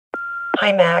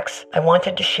Hi, Max. I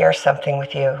wanted to share something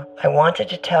with you. I wanted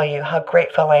to tell you how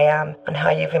grateful I am and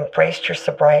how you've embraced your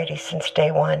sobriety since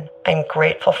day one. I'm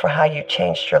grateful for how you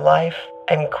changed your life.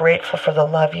 I'm grateful for the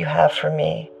love you have for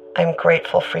me. I'm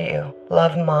grateful for you.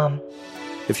 Love, Mom.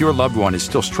 If your loved one is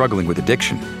still struggling with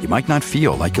addiction, you might not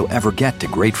feel like you'll ever get to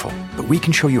grateful, but we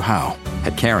can show you how.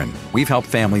 At Caron, we've helped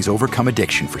families overcome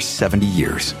addiction for 70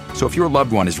 years. So if your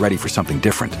loved one is ready for something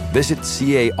different, visit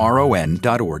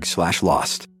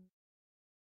caron.org/lost.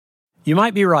 You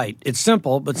might be right. It's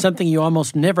simple, but something you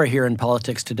almost never hear in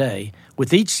politics today,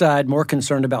 with each side more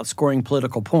concerned about scoring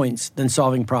political points than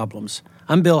solving problems.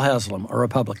 I'm Bill Haslam, a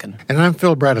Republican. And I'm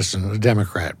Phil Bredesen, a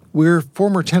Democrat. We're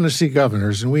former Tennessee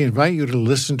governors, and we invite you to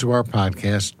listen to our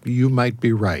podcast, You Might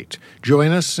Be Right. Join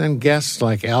us and guests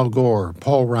like Al Gore,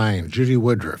 Paul Ryan, Judy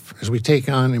Woodruff, as we take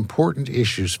on important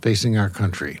issues facing our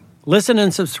country. Listen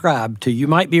and subscribe to You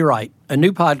Might Be Right, a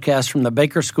new podcast from the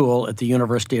Baker School at the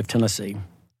University of Tennessee.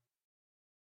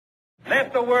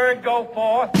 Let the word go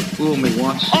forth. Fool me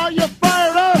once. Are you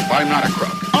fired up? I'm not a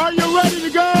crook. Are you ready to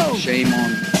go? Shame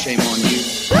on you.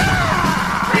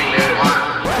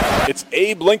 It's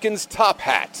Abe Lincoln's Top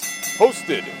Hat,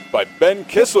 hosted by Ben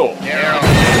Kissel.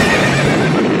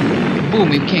 Fool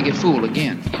me, we can't get fooled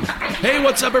again. Hey,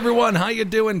 what's up, everyone? How you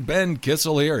doing? Ben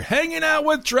Kissel here, hanging out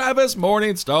with Travis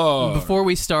Morningstar. Before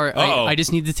we start, I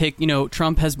just need to take,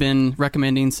 Trump has been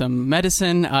recommending some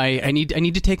medicine. I need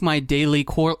to take my daily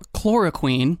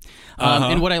chloroquine.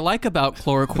 And what I like about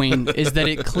chloroquine is that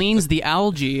it cleans the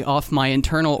algae off my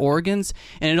internal organs,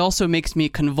 and it also makes me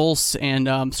convulse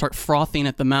and start frothing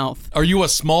at the mouth. Are you a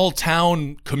small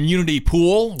town community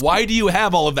pool? Why do you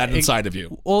have all of that inside of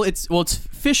you? Well, it's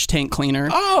fish tank cleaner.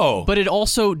 Oh, but it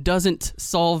also doesn't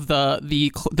solve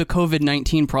the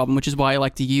COVID-19 problem, which is why I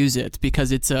like to use it,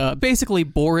 because it's basically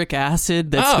boric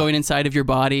acid that's going inside of your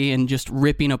body and just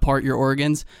ripping apart your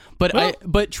organs.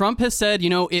 But Trump has said,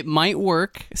 it might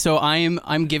work, so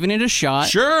I'm giving it a shot.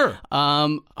 Sure.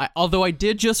 Although I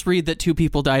did just read that 2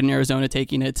 people died in Arizona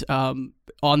taking it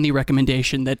on the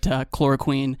recommendation that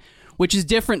chloroquine, which is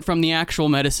different from the actual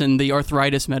medicine, the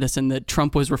arthritis medicine that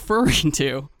Trump was referring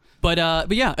to. But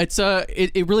yeah,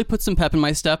 it really puts some pep in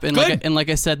my step, and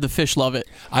like I said, the fish love it.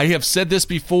 I have said this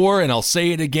before, and I'll say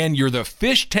it again. You're the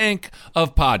fish tank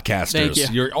of podcasters. Thank you.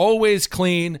 You're always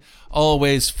clean,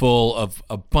 always full of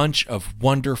a bunch of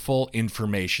wonderful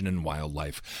information and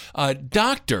wildlife.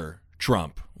 Dr.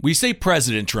 Trump. We say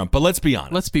President Trump, but let's be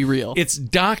honest. Let's be real. It's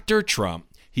Dr. Trump.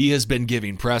 He has been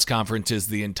giving press conferences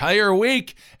the entire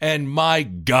week, and my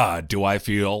God, do I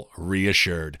feel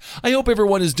reassured. I hope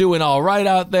everyone is doing all right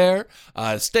out there,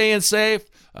 staying safe,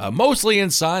 mostly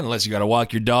inside, unless you got to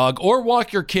walk your dog or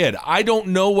walk your kid. I don't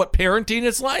know what parenting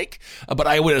is like, but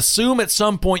I would assume at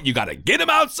some point you got to get him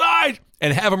outside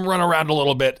and have them run around a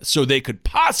little bit so they could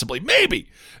possibly, maybe,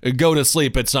 go to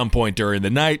sleep at some point during the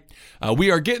night.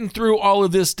 We are getting through all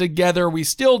of this together. We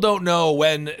still don't know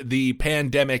when the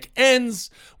pandemic ends.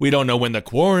 We don't know when the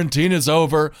quarantine is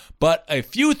over. But a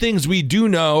few things we do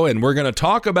know, and we're going to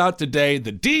talk about today,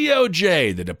 the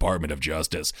DOJ, the Department of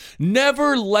Justice,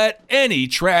 never let any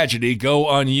tragedy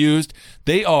go unused.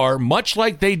 They are, much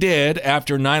like they did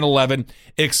after 9/11,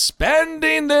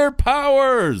 expanding their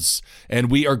powers. And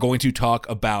we are going to talk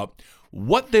about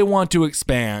what they want to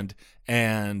expand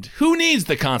and who needs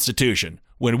the Constitution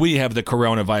when we have the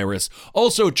coronavirus.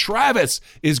 Also, Travis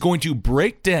is going to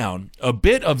break down a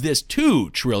bit of this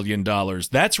 $2 trillion.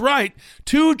 That's right,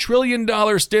 $2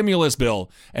 trillion stimulus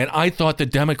bill. And I thought the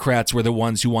Democrats were the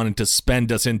ones who wanted to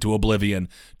spend us into oblivion.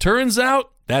 Turns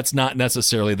out that's not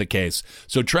necessarily the case.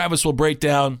 So Travis will break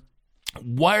down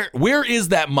where is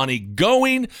that money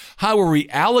going? How are we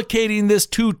allocating this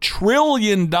 $2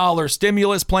 trillion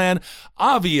stimulus plan?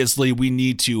 Obviously, we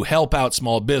need to help out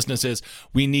small businesses.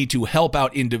 We need to help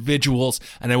out individuals.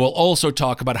 And I will also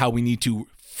talk about how we need to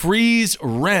freeze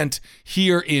rent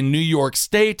here in New York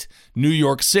State, New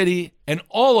York City, and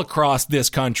all across this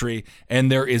country.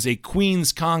 And there is a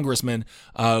Queens congressman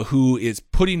who is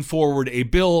putting forward a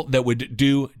bill that would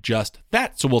do just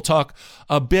that. So we'll talk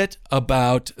a bit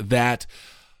about that.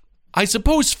 I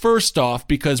suppose first off,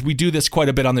 because we do this quite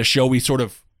a bit on the show,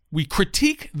 we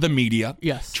critique the media.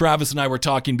 Yes. Travis and I were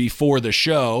talking before the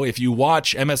show. If you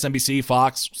watch MSNBC,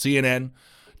 Fox, CNN,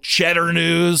 Cheddar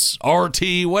News,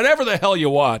 RT, whatever the hell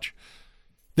you watch,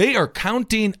 they are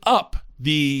counting up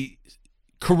the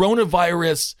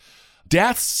coronavirus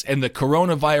deaths and the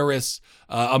coronavirus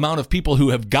amount of people who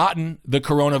have gotten the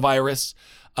coronavirus.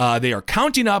 They are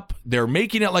counting up. They're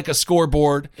making it like a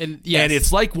scoreboard, and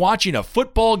it's like watching a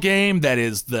football game that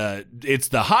is it's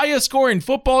the highest scoring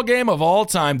football game of all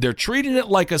time. They're treating it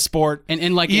like a sport,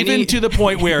 and like even to the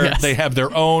point where they have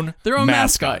their own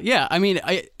mascot. Yeah, I mean,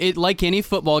 it like any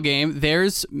football game.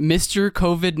 There's Mr.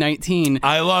 COVID-19.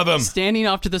 I love him standing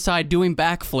off to the side doing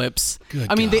backflips.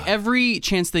 I mean, every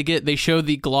chance they get, they show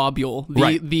the globule,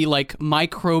 the like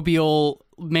microbial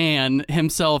man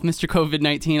himself, Mr.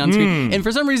 COVID-19 on screen. And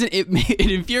for some reason, it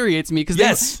infuriates me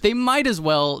because they might as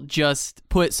well just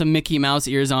put some Mickey Mouse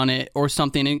ears on it or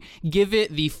something and give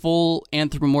it the full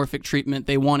anthropomorphic treatment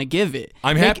they want to give it.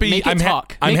 I'm happy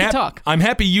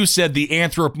you said the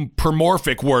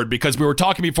anthropomorphic word, because we were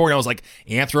talking before and I was like,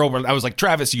 I was like,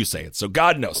 Travis, you say it. So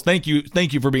God knows. Thank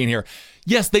you for being here.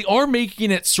 Yes, they are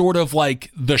making it sort of like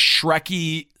the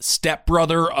Shrekky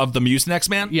stepbrother of the Mucinex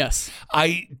Man. Yes.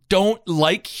 I don't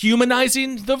like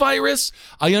humanizing the virus.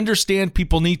 I understand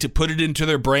people need to put it into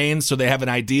their brains so they have an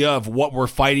idea of what we're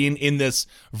fighting in this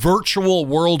virtual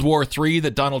World War III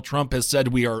that Donald Trump has said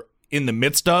we are in the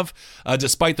midst of,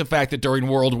 despite the fact that during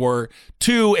World War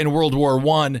II and World War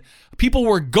I, people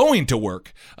were going to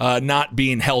work, not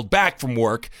being held back from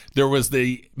work. There was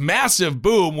the massive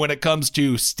boom when it comes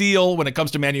to steel, when it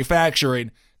comes to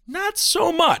manufacturing, not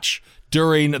so much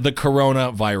during the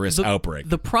coronavirus outbreak.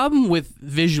 The problem with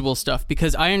visual stuff,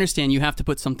 because I understand you have to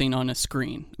put something on a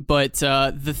screen, but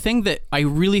the thing that I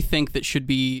really think that should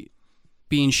be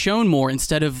being shown more,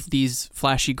 instead of these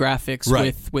flashy graphics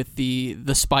with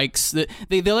the spikes,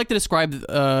 they like to describe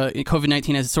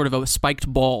COVID-19 as sort of a spiked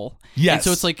ball. Yes. And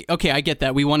so it's like, okay, I get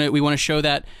that. We want to show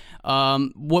that.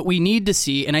 What we need to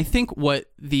see, and I think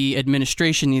what the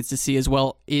administration needs to see as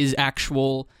well, is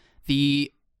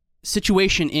the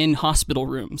situation in hospital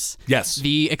rooms. Yes.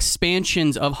 The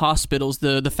expansions of hospitals,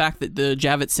 the fact that the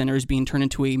Javits Center is being turned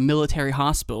into a military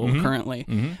hospital currently.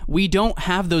 We don't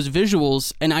have those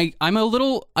visuals, and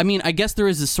I guess there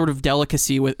is this sort of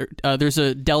delicacy with there's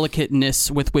a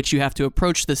delicateness with which you have to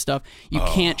approach this stuff. You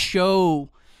can't show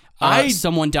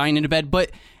someone dying in a bed, but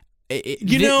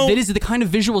that is the kind of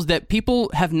visuals that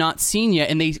people have not seen yet,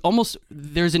 and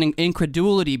there's an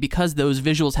incredulity because those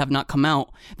visuals have not come out.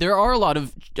 There are a lot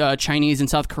of Chinese and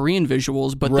South Korean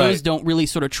visuals, but those don't really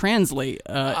sort of translate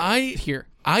here.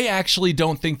 I actually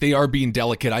don't think they are being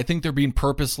delicate. I think they're being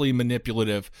purposely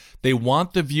manipulative. They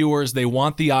want the viewers, they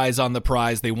want the eyes on the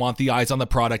prize, they want the eyes on the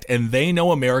product, and they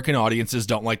know American audiences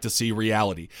don't like to see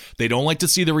reality. They don't like to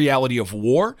see the reality of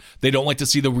war. They don't like to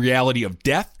see the reality of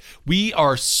death. We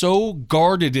are so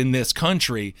guarded in this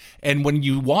country, and when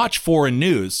you watch foreign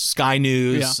news, Sky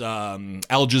News,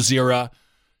 Al Jazeera,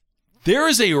 there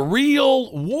is a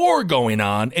real war going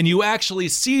on, and you actually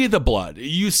see the blood.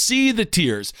 You see the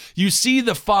tears. You see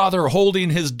the father holding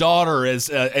his daughter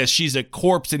as she's a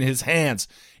corpse in his hands.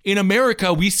 In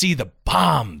America, we see the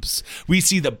bombs. We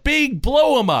see the big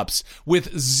blow-em-ups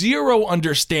with zero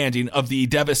understanding of the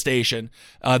devastation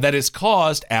that is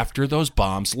caused after those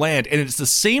bombs land. And it's the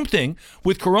same thing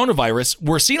with coronavirus.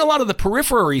 We're seeing a lot of the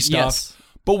periphery stuff. Yes.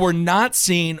 But we're not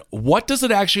seeing what does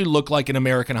it actually look like in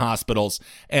American hospitals.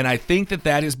 And I think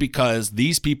that is because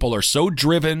these people are so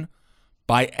driven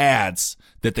by ads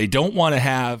that they don't want to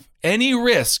have any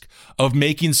risk of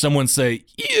making someone say,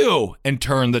 ew, and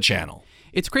turn the channel.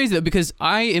 It's crazy, though, because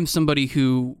I am somebody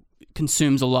who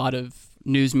consumes a lot of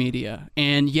news media.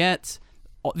 And yet,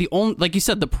 like you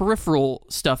said, the peripheral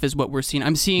stuff is what we're seeing.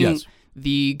 I'm seeing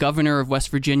the governor of West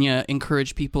Virginia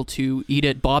encourage people to eat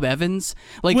at Bob Evans.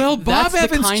 That's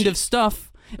the kind of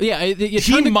stuff. Yeah,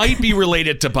 he might be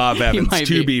related to Bob Evans,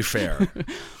 to be fair.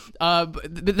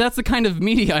 But that's the kind of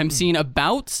media I'm seeing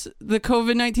about the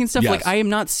COVID-19 stuff. Yes. Like, I am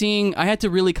not seeing. I had to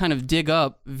really kind of dig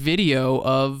up video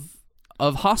of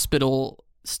hospital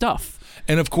stuff.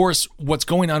 And of course, what's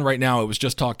going on right now, I was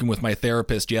just talking with my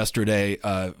therapist yesterday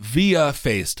via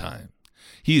FaceTime.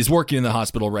 He is working in the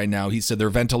hospital right now. He said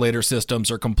their ventilator systems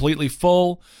are completely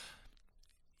full.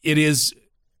 It is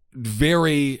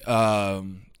very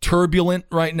turbulent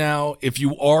right now. If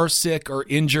you are sick or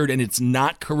injured and it's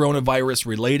not coronavirus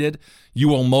related, you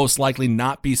will most likely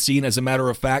not be seen. As a matter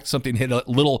of fact, something hit a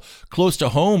little close to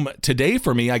home today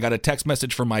for me. I got a text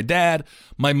message from my dad.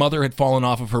 My mother had fallen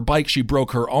off of her bike. She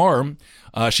broke her arm.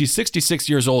 She's 66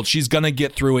 years old. She's going to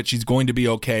get through it. She's going to be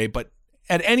okay. But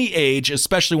at any age,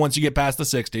 especially once you get past the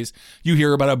 60s, you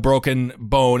hear about a broken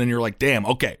bone and you're like, damn,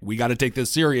 okay, we got to take this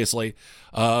seriously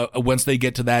once they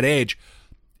get to that age.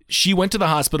 She went to the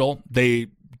hospital. They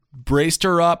braced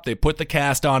her up. They put the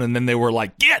cast on, and then they were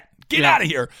like, get out of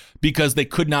here, because they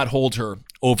could not hold her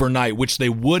overnight, which they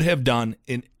would have done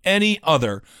in any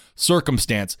other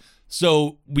circumstance.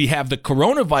 So we have the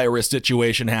coronavirus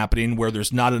situation happening where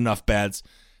there's not enough beds.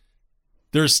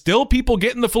 There's still people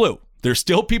getting the flu. There's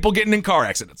still people getting in car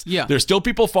accidents. Yeah. There's still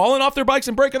people falling off their bikes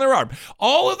and breaking their arm.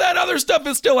 All of that other stuff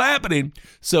is still happening.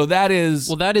 So that is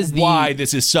why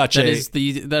this is such that is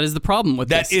the problem with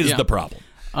this. That is the problem.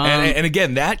 And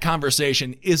again, that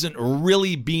conversation isn't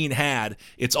really being had.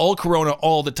 It's all corona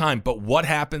all the time. But what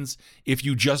happens if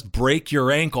you just break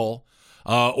your ankle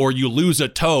or you lose a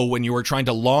toe when you were trying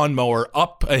to lawnmower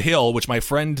up a hill, which my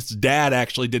friend's dad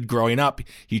actually did growing up?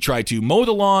 He tried to mow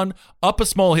the lawn up a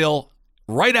small hill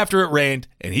right after it rained,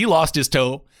 and he lost his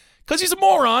toe because he's a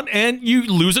moron, and you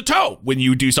lose a toe when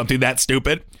you do something that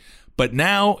stupid. But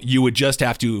now you would just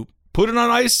have to put it on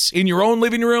ice in your own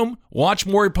living room, watch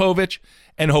Maury Povich,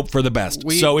 and hope for the best.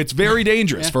 So it's very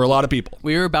dangerous for a lot of people.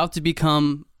 We are about to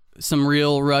become some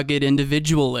real rugged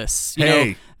individualists. You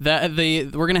know,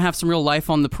 we're going to have some real life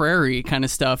on the prairie kind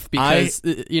of stuff because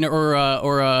or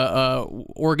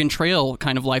Oregon Trail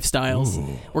kind of lifestyles.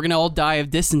 Ooh. We're going to all die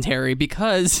of dysentery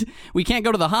because we can't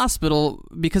go to the hospital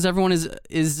because everyone is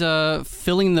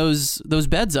filling those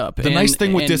beds up. The nice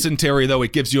thing with dysentery, though,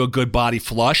 it gives you a good body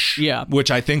flush,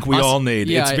 which I think we all need.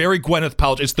 Yeah, it's very Gwyneth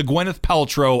Paltrow. It's the Gwyneth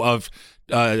Paltrow of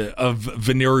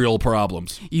venereal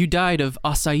problems. You died of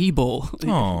acai bowl.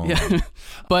 Oh. Yeah.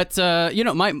 But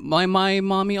my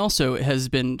mommy also has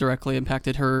been directly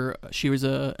impacted. She was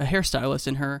a hairstylist,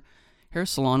 and her hair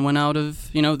salon went out of,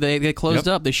 they closed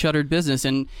up, they shuttered business.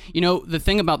 And the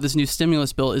thing about this new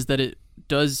stimulus bill is that it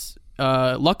does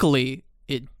luckily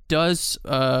it does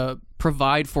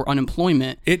provide for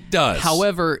unemployment. It does.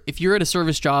 However, if you're at a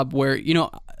service job where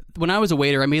when I was a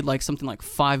waiter, I made something like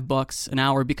 $5 an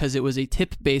hour because it was a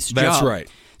tip-based job. That's right.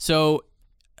 So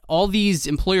all these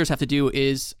employers have to do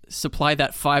is supply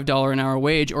that $5 an hour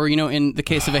wage, or in the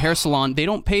case of a hair salon, they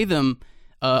don't pay them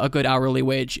a good hourly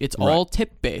wage. It's all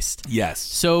tip-based. Yes.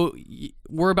 So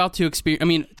we're about to experience. I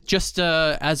mean, just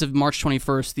as of March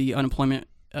 21st, the unemployment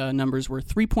numbers were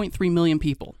 3.3 million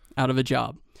people out of a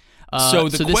job. So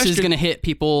this is going to hit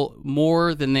people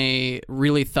more than they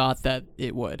really thought that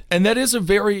it would. And that is a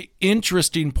very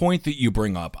interesting point that you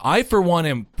bring up. I, for one,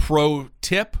 am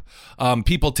pro-tip.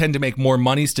 People tend to make more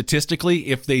money statistically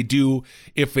if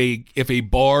a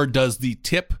bar does the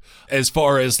tip, as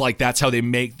far as that's how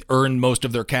they earn most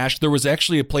of their cash. There was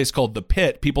actually a place called The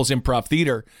Pit, People's Improv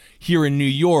Theater, here in New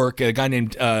York. A guy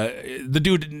named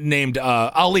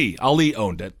Ali. Ali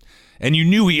owned it. And you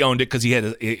knew he owned it because he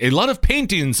had a lot of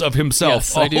paintings of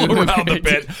himself all around the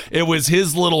pit. It was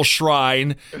his little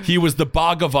shrine. He was the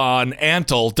Bhagavan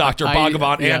Antle, Dr.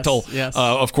 Bhagavan Antle,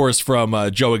 of course, from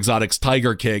Joe Exotic's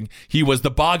Tiger King. He was the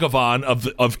Bhagavan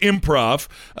of improv,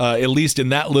 at least in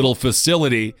that little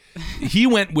facility. He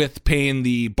went with paying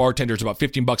the bartenders about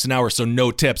 $15 an hour, so no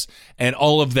tips. And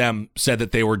all of them said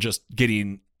that they were just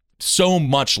getting so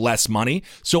much less money.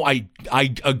 So I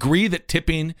agree that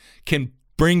tipping can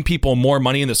bring people more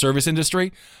money in the service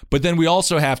industry, but then we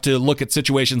also have to look at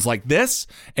situations like this,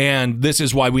 and this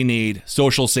is why we need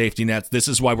social safety nets. This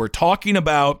is why we're talking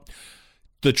about,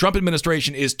 the Trump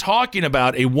administration is talking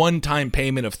about a one-time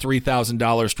payment of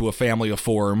 $3,000 to a family of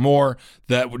 4 or more.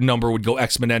 That number would go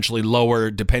exponentially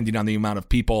lower depending on the amount of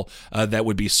people that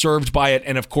would be served by it.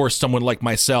 And of course, someone like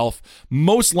myself,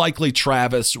 most likely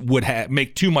Travis, would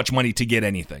make too much money to get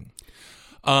anything.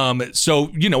 So,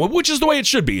 which is the way it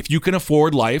should be. If you can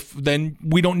afford life, then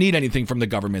we don't need anything from the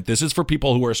government. This is for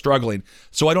people who are struggling.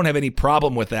 So I don't have any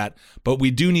problem with that. But we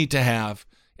do need to have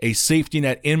a safety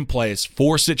net in place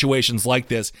for situations like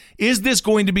this. Is this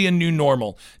going to be a new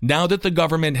normal? Now that the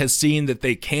government has seen that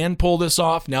they can pull this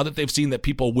off, now that they've seen that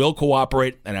people will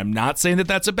cooperate, and I'm not saying that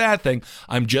that's a bad thing,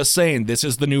 I'm just saying this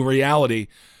is the new reality.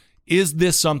 Is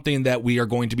this something that we are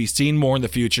going to be seeing more in the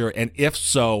future? And if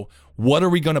so, what are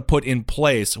we going to put in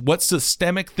place? What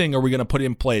systemic thing are we going to put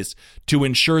in place to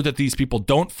ensure that these people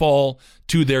don't fall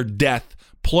to their death,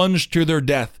 plunge to their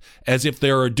death as if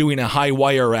they're doing a high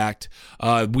wire act?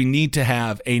 We need to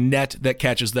have a net that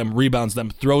catches them, rebounds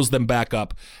them, throws them back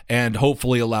up, and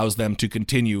hopefully allows them to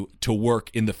continue to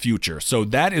work in the future. So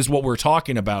that is what we're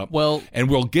talking about. Well, and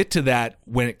we'll get to that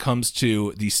when it comes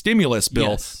to the stimulus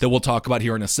bill that we'll talk about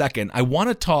here in a second. I want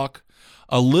to talk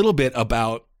a little bit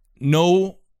about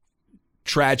no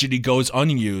tragedy goes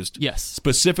unused,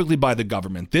 specifically by the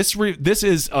government. This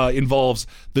involves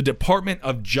the Department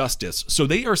of Justice. So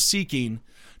they are seeking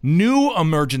new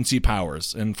emergency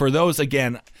powers. And for those,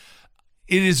 again,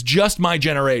 it is just my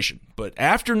generation. But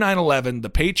after 9/11, the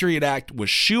Patriot Act was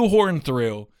shoehorned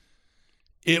through.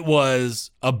 it was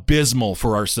abysmal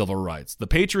for our civil rights. The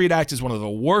Patriot Act is one of the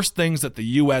worst things that the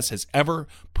U.S. has ever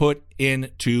put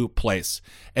into place.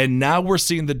 And now we're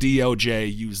seeing the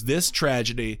DOJ use this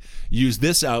tragedy, use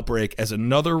this outbreak as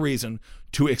another reason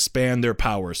to expand their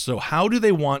powers. So how do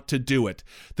they want to do it?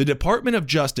 The Department of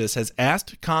Justice has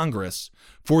asked Congress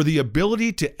for the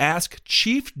ability to ask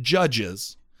chief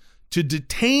judges to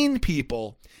detain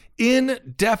people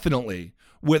indefinitely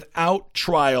without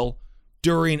trial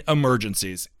during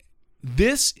emergencies.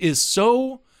 This is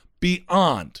so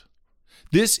beyond.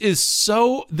 This is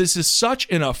such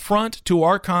an affront to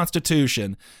our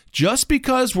Constitution. Just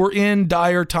because we're in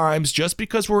dire times, just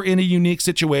because we're in a unique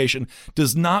situation,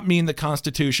 does not mean the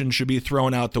Constitution should be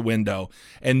thrown out the window.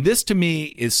 And this, to me,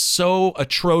 is so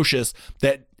atrocious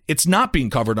that it's not being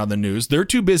covered on the news. They're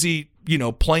too busy,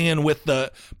 playing with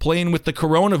the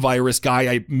coronavirus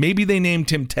guy. Maybe they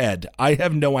named him Ted. I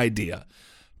have no idea.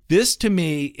 This, to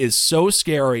me, is so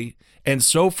scary and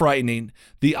so frightening.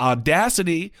 The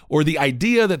audacity or the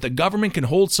idea that the government can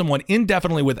hold someone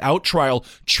indefinitely without trial,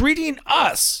 treating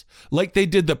us like they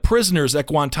did the prisoners at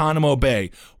Guantanamo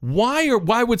Bay. Why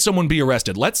would someone be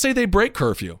arrested? Let's say they break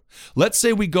curfew. Let's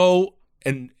say we go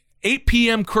an 8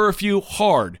 p.m. curfew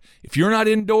hard. If you're not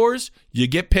indoors, you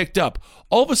get picked up.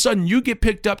 All of a sudden, you get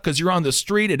picked up because you're on the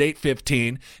street at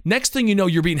 8:15. Next thing you know,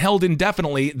 you're being held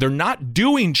indefinitely. They're not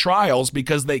doing trials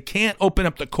because they can't open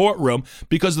up the courtroom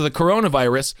because of the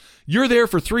coronavirus. You're there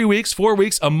for 3 weeks, 4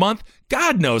 weeks, a month.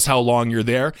 God knows how long you're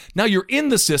there. Now you're in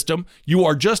the system. You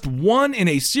are just one in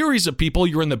a series of people.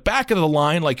 You're in the back of the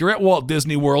line like you're at Walt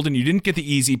Disney World and you didn't get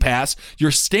the easy pass.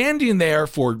 You're standing there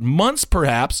for months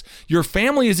perhaps. Your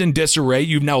family is in disarray.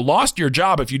 You've now lost your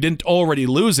job if you didn't already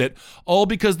lose it, all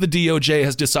because the DOJ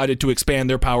has decided to expand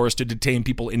their powers to detain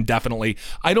people indefinitely.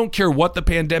 I don't care what the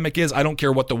pandemic is. I don't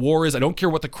care what the war is. I don't care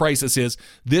what the crisis is.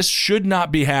 This should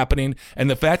not be happening. And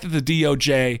the fact that the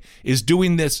DOJ is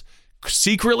doing this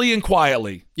secretly and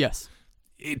quietly, yes,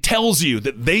 it tells you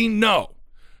that they know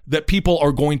that people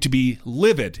are going to be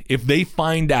livid if they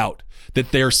find out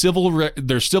that their civil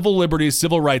liberties,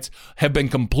 civil rights have been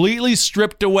completely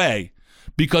stripped away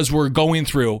because we're going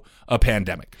through a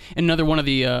pandemic. Another one of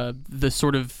the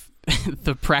sort of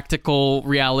the practical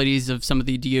realities of some of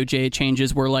the DOJ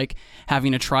changes were like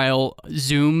having a trial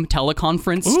Zoom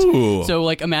teleconference. Ooh. So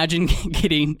like imagine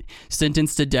getting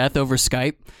sentenced to death over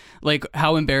Skype. Like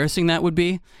how embarrassing that would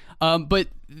be. But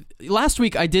last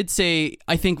week I did say,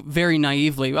 I think very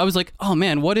naively, I was like, oh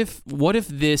man, what if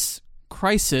this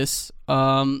crisis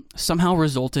somehow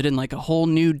resulted in like a whole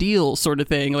new deal sort of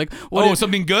thing? Like,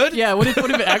 something good? Yeah. What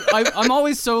if I'm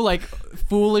always so like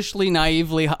foolishly,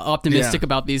 naively optimistic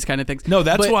about these kind of things. No,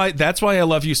 that's why I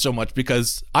love you so much,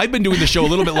 because I've been doing the show a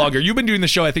little bit longer. You've been doing the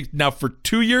show, I think now for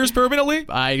 2 years permanently.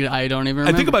 I don't even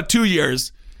remember. I think about 2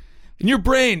 years. And your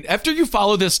brain, after you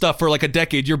follow this stuff for like a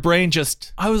decade, your brain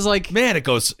just... I was like... Man, it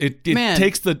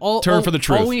takes the turn for the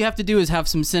truth. All we have to do is have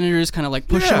some senators kind of like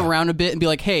push them around a bit and be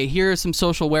like, hey, here are some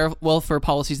social welfare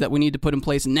policies that we need to put in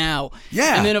place now.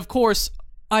 Yeah. And then, of course,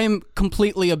 I am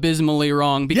completely abysmally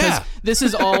wrong, because this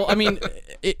is all... I mean,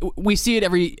 we see it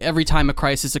every time a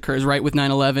crisis occurs, right? With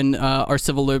 9/11, our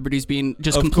civil liberties being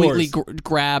just completely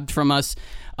grabbed from us.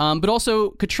 But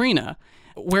also Katrina,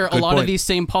 where a lot of these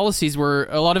same policies were,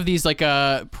 a lot of these like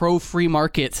pro-free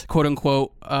market, quote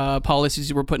unquote,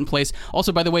 policies were put in place.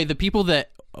 Also, by the way, the people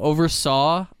that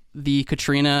oversaw the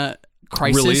Katrina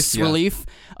crisis relief,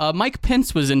 Mike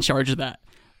Pence was in charge of that.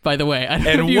 By the way,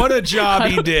 and what a job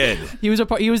he did! He was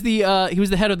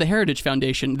the head of the Heritage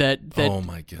Foundation that oh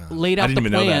my God. laid out the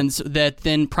plans that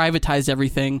then privatized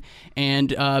everything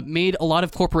and made a lot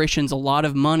of corporations a lot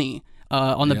of money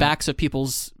on the backs of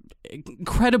people's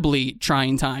incredibly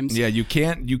trying times. Yeah, you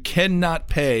cannot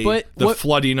pay the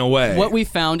flooding away. What we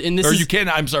found in this, you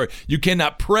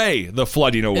cannot pray the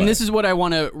flooding away. And this is what I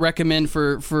want to recommend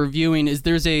for viewing. Is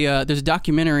there's a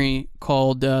documentary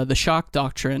called The Shock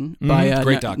Doctrine by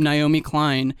Naomi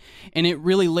Klein, and it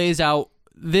really lays out.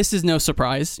 This is no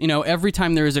surprise. Every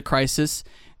time there is a crisis,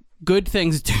 good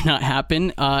things do not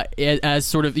happen. As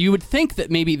sort of, you would think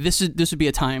that maybe this would be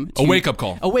a time to, a wake up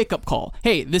call. A wake up call.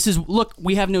 Hey, look,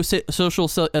 we have no social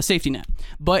safety net.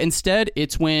 But instead,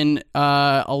 it's when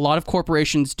a lot of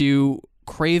corporations do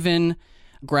craven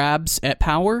grabs at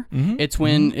power. Mm-hmm. It's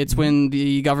when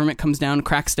the government comes down,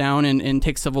 cracks down, and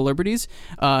takes civil liberties.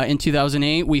 In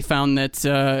 2008, we found that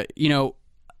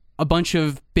a bunch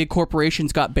of big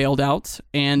corporations got bailed out,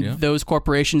 and those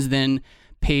corporations then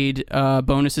paid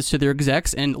bonuses to their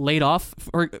execs and laid off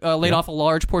a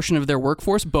large portion of their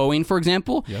workforce, Boeing, for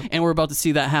example. Yep. And we're about to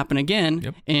see that happen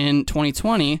again in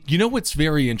 2020. You know what's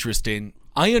very interesting?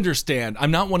 I understand.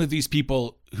 I'm not one of these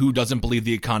people who doesn't believe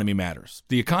the economy matters.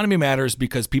 The economy matters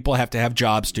because people have to have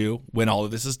jobs too when all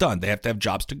of this is done. They have to have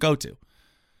jobs to go to.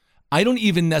 I don't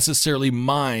even necessarily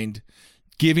mind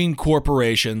giving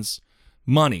corporations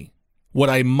money. What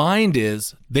I mind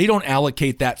is they don't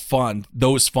allocate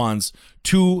those funds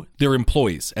to their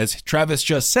employees. As Travis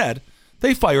just said,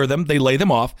 they fire them, they lay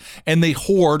them off, and they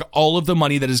hoard all of the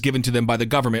money that is given to them by the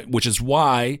government, which is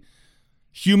why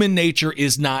human nature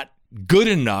is not good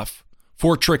enough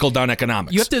for trickle-down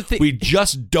economics. You have to we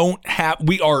just don't have.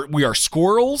 We are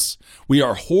squirrels. We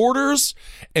are hoarders,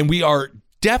 and we are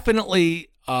definitely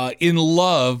in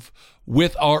love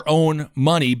with our own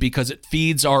money because it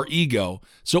feeds our ego.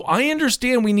 So I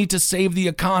understand we need to save the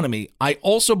economy. I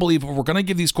also believe if we're going to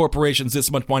give these corporations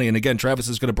this much money, and again, Travis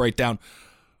is going to break down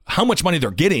how much money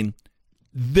they're getting,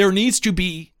 there needs to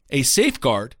be a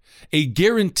safeguard, a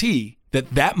guarantee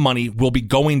that that money will be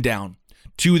going down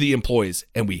to the employees.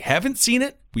 And we haven't seen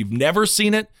it. We've never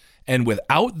seen it. And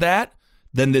without that,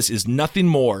 then this is nothing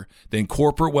more than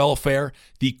corporate welfare,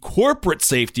 the corporate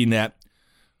safety net,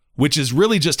 which is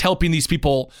really just helping these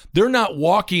people. They're not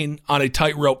walking on a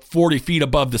tightrope 40 feet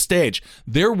above the stage.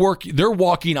 They're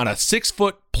walking on a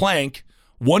 6-foot plank,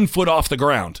 1 foot off the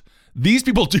ground. These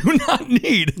people do not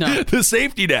need the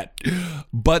safety net,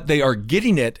 but they are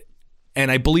getting it. And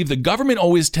I believe the government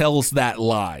always tells that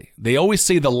lie. They always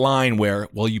say the line where,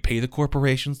 well, you pay the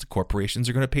corporations are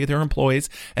going to pay their employees,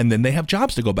 and then they have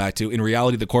jobs to go back to. In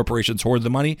reality, the corporations hoard the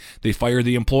money, they fire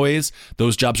the employees,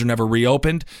 those jobs are never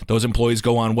reopened, those employees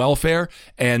go on welfare,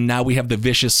 and now we have the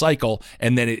vicious cycle.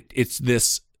 And then it's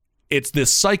this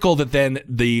cycle that then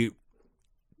the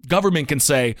government can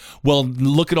say, well,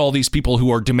 look at all these people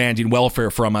who are demanding welfare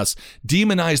from us,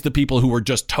 demonize the people who are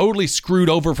just totally screwed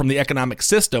over from the economic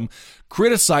system,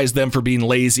 criticize them for being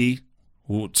lazy,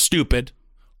 stupid,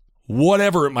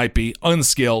 whatever it might be,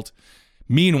 unskilled.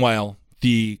 Meanwhile,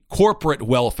 the corporate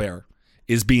welfare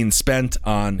is being spent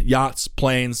on yachts,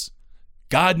 planes,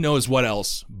 God knows what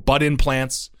else, butt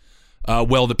implants.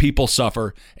 Well, the people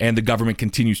suffer and the government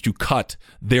continues to cut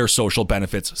their social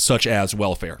benefits, such as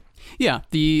welfare. Yeah,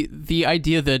 the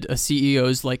idea that a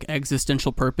CEO's like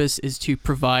existential purpose is to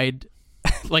provide,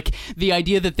 like the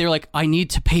idea that they're like, I need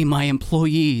to pay my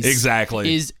employees,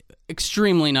 exactly, is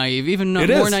extremely naive, even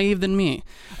more naive than me.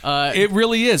 It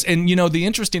really is. And you know, the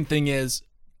interesting thing is,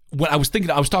 when I was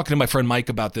talking to my friend Mike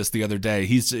about this the other day.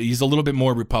 He's a little bit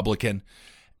more Republican,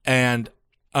 and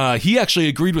he actually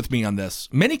agreed with me on this.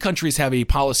 Many countries have a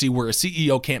policy where a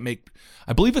CEO can't make,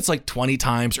 I believe it's like 20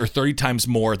 times or 30 times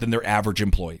more than their average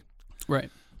employee. Right.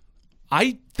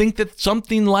 I think that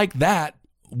something like that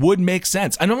would make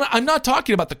sense. I'm not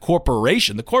talking about the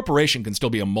corporation. The corporation can still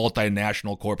be a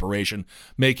multinational corporation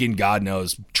making God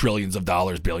knows trillions of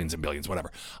dollars, billions and billions, whatever.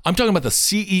 I'm talking about the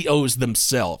CEOs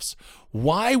themselves.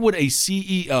 Why would a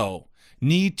CEO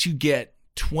need to get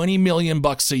 $20 million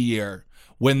a year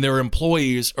when their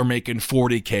employees are making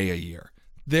 $40K a year?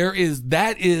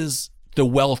 That is the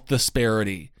wealth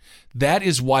disparity. That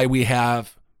is why we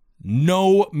have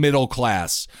no middle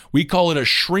class. We call it a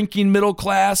shrinking middle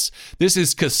class. This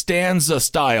is Costanza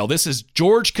style. This is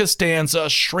George Costanza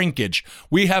shrinkage.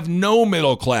 We have no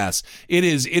middle class. It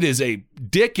is a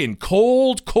dick in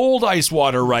cold ice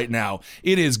water right now.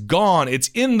 It is gone. It's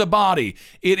in the body.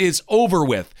 It is over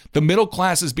with. The middle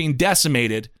class is being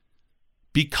decimated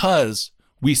because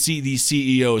we see these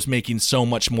CEOs making so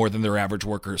much more than their average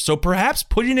workers. So perhaps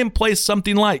putting in place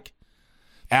something like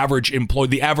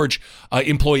the average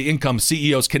employee income,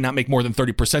 CEOs cannot make more than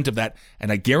 30% of that.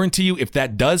 And I guarantee you, if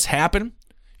that does happen,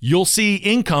 you'll see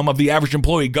income of the average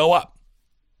employee go up.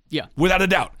 Yeah. Without a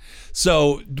doubt.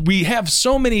 So we have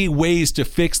so many ways to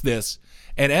fix this.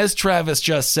 And as Travis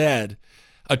just said,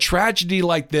 a tragedy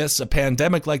like this, a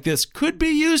pandemic like this, could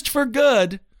be used for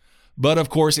good. But of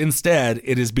course, instead,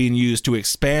 it is being used to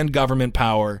expand government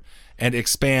power and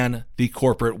expand the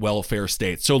corporate welfare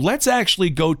state. So let's actually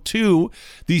go to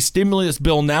the stimulus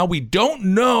bill now. We don't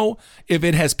know if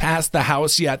it has passed the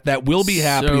House yet. That will be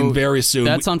happening very soon.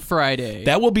 That's on Friday.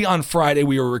 That will be on Friday.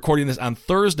 We were recording this on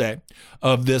Thursday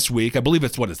of this week. I believe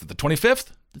it's, what is it, the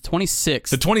 25th? The 26th.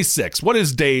 The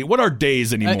 26th. What are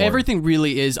days anymore? Everything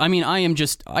really is. I mean,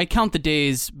 I count the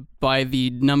days by the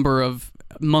number of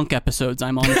Monk episodes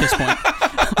I'm on at this point.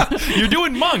 You're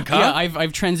doing Monk, huh? Yeah,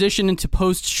 I've transitioned into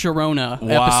post-Sharona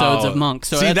episodes of Monk.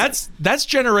 So see, that's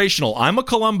generational. I'm a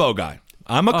Columbo guy.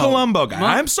 Monk,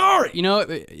 I'm sorry. You know,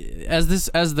 as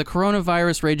the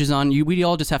coronavirus rages on, we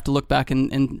all just have to look back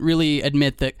and really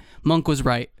admit that Monk was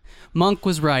right. Monk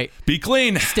was right. Be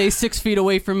clean. Stay 6 feet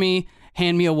away from me.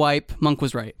 Hand me a wipe. Monk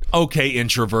was right. Okay,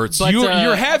 introverts. But,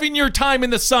 you're having your time in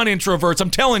the sun, introverts.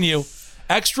 I'm telling you.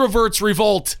 Extroverts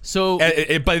revolt. So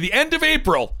by the end of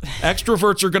April,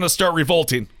 extroverts are going to start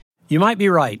revolting. You might be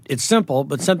right. It's simple,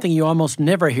 but something you almost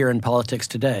never hear in politics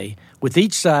today, with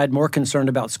each side more concerned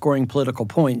about scoring political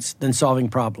points than solving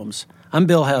problems. I'm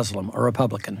Bill Haslam, a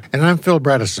Republican. And I'm Phil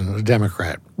Bredesen, a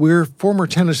Democrat. We're former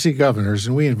Tennessee governors,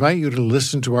 and we invite you to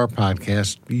listen to our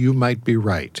podcast, You Might Be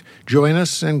Right. Join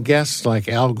us and guests like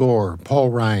Al Gore, Paul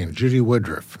Ryan, Judy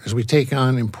Woodruff, as we take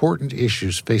on important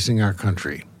issues facing our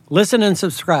country. Listen and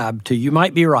subscribe to You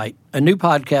Might Be Right, a new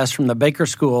podcast from the Baker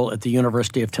School at the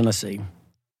University of Tennessee.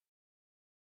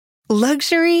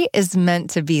 Luxury is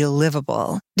meant to be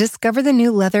livable. Discover the new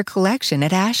leather collection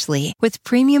at Ashley with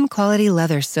premium quality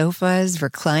leather sofas,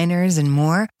 recliners, and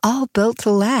more, all built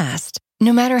to last.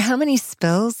 No matter how many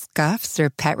spills, scuffs, or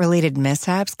pet-related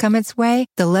mishaps come its way,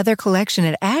 the leather collection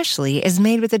at Ashley is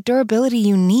made with the durability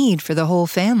you need for the whole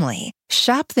family.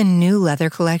 Shop the new leather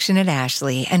collection at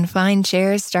Ashley and find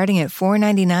chairs starting at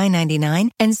 $499.99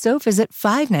 and sofas at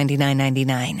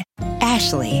 $599.99.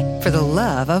 Ashley, for the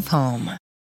love of home.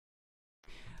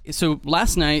 So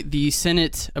last night, the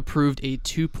Senate approved a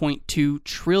 $2.2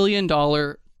 trillion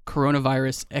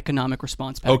coronavirus economic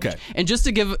response package. Okay. And just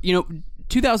to give,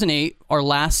 2008, our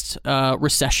last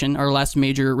recession, our last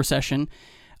major recession,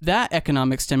 that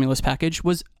economic stimulus package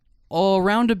was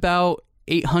around about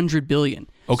 $800 billion.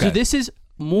 Okay. So this is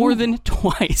more than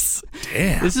twice.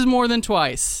 Damn. This is more than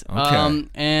twice.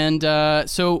 Okay.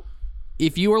 So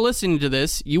if you are listening to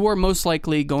this, you are most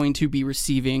likely going to be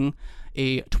receiving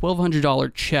a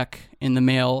 $1,200 check in the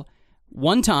mail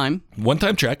one time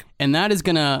check, and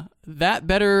that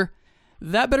better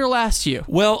last you.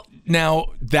 Well, now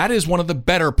that is one of the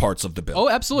better parts of the bill. Oh,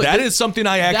 absolutely. That is something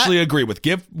I actually agree with.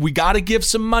 We got to give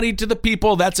some money to the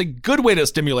people. That's a good way to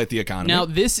stimulate the economy. Now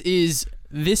this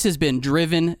has been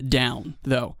driven down,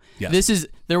 though. Yes.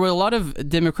 There were a lot of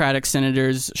Democratic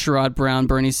senators, Sherrod Brown,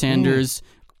 Bernie Sanders.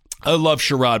 I love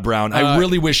Sherrod Brown. I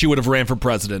really wish he would have ran for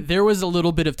president. There was a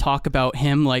little bit of talk about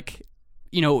him,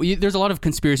 there's a lot of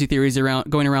conspiracy theories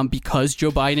going around because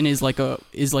Joe Biden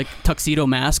is like tuxedo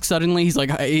mask suddenly. He's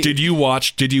like, Did you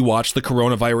watch the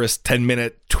coronavirus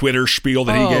 10-minute Twitter spiel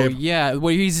that he gave? Yeah,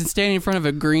 where he's standing in front of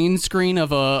a green screen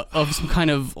of some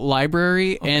kind of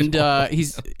library, and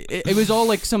it was all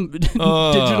like some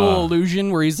digital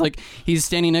illusion where he's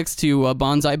standing next to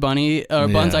Bonsai Bunny,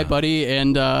 Bonsai Buddy,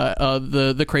 and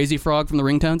the Crazy Frog from the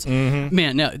Ringtones. Mm-hmm.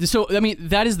 Man, no. So I mean,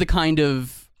 that is the kind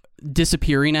of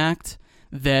disappearing act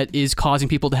that is causing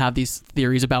people to have these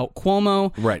theories about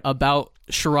Cuomo, right? About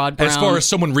Sherrod Brown. As far as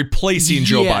someone replacing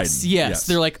Joe Biden. Yes.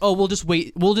 They're like, oh, we'll just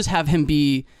wait. We'll just have him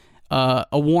be a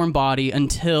warm body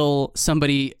until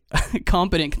somebody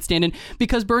competent can stand in.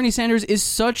 Because Bernie Sanders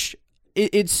is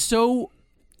it's so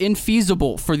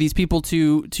infeasible for these people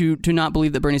to not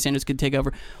believe that Bernie Sanders could take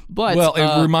over. But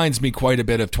it reminds me quite a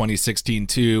bit of 2016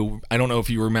 too. I don't know if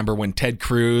you remember when Ted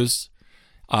Cruz.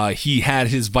 He had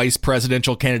his vice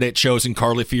presidential candidate chosen,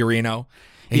 Carly Fiorina,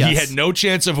 and he had no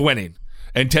chance of winning.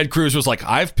 And Ted Cruz was like,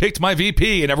 I've picked my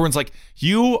VP. And everyone's like,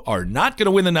 you are not going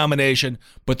to win the nomination.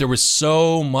 But there was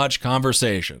so much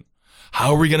conversation.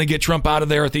 How are we going to get Trump out of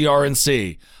there at the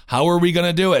RNC? How are we going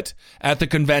to do it at the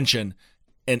convention?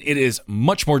 And it is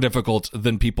much more difficult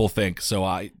than people think.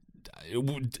 So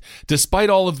despite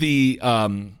all of the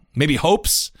maybe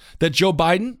hopes that Joe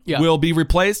Biden will be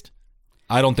replaced,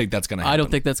 I don't think that's going to happen. I don't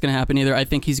think that's going to happen either. I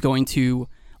think he's going to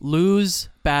lose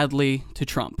badly to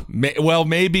Trump. Well,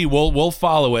 maybe we'll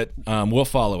follow it. We'll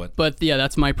follow it. But yeah,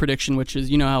 that's my prediction, which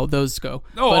is how those go.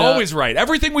 Oh, but, always right.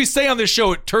 Everything we say on this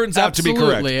show, it turns out to be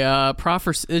correct.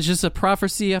 Absolutely. It's just a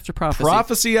prophecy after prophecy.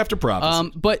 Prophecy after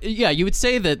prophecy. But yeah, you would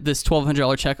say that this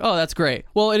 $1,200 check, oh, that's great.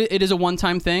 Well, it is a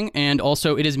one-time thing, and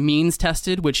also it is means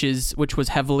tested, which was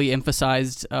heavily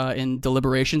emphasized in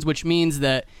deliberations, which means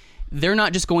that they're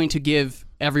not just going to give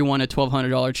everyone a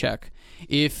 $1,200 check.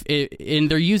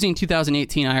 And they're using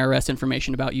 2018 IRS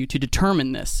information about you to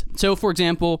determine this. So, for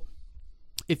example,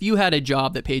 if you had a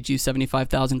job that paid you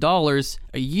 $75,000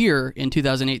 a year in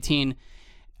 2018,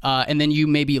 and then you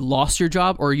maybe lost your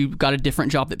job or you got a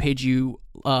different job that paid you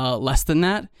less than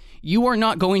that, you are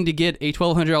not going to get a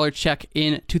 $1,200 check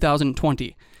in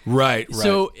 2020. Right.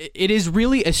 So it is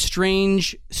really a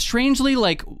strangely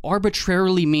like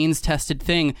arbitrarily means tested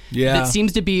thing that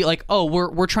seems to be like, oh,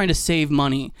 we're trying to save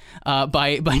money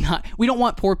by not. We don't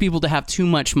want poor people to have too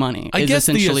much money. I guess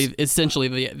essentially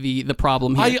the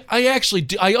problem here.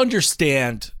 I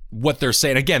understand what they're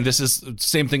saying. Again, this is the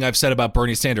same thing I've said about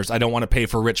Bernie Sanders. I don't want to pay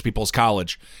for rich people's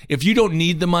college. If you don't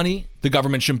need the money, the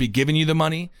government shouldn't be giving you the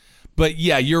money. But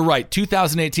yeah, you're right.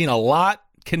 2018, a lot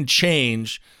can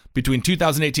change between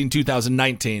 2018 and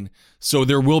 2019. So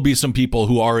there will be some people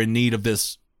who are in need of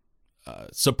this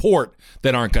support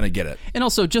that aren't going to get it. And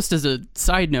also, just as a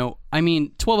side note, I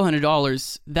mean,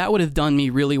 $1,200, that would have done me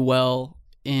really well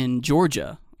in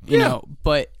Georgia, you know,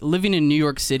 but living in New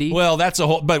York City. Well,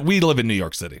 but we live in New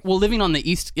York City. Well, living on the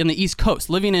East Coast,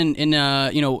 living in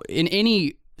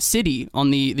any city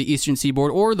on the Eastern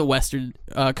Seaboard or the Western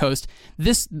Coast,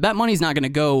 that money's not going to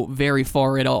go very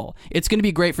far at all. It's going to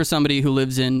be great for somebody who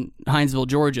lives in Hinesville,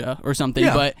 Georgia or something,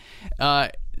 but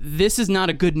this is not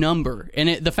a good number.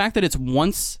 And the fact that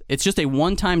it's just a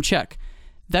one-time check,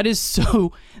 that is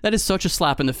such a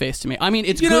slap in the face to me. I mean,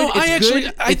 it's good. I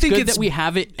think it's good that we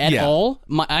have it at all.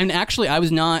 I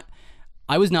was not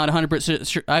 100%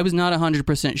 sure. I was not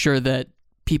 100% sure that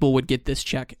people would get this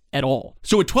check at all.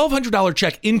 So a $1,200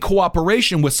 check in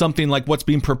cooperation with something like what's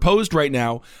being proposed right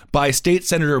now by State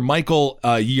Senator Michael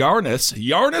Gianaris,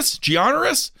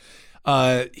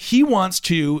 he wants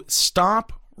to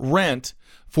stop rent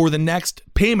for the next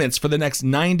payments for the next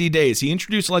 90 days. He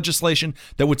introduced legislation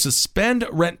that would suspend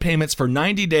rent payments for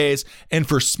 90 days and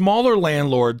for smaller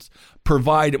landlords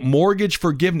provide mortgage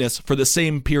forgiveness for the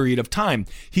same period of time.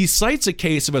 He cites a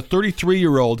case of a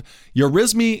 33-year-old,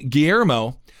 Yarismi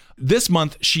Guillermo. This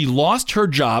month, she lost her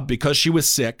job because she was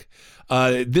sick.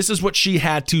 This is what she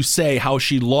had to say, how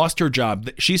she lost her job.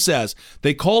 She says,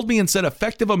 "They called me and said,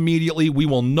 effective immediately, we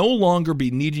will no longer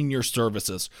be needing your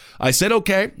services. I said,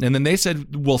 okay. And then they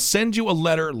said, we'll send you a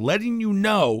letter letting you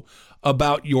know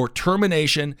about your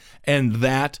termination. And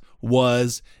that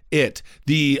was it."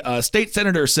 The state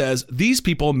senator says these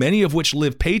people, many of which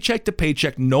live paycheck to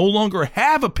paycheck, no longer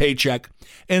have a paycheck.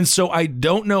 And so I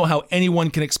don't know how anyone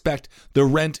can expect the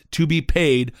rent to be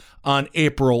paid on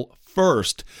April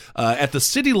 1st. At the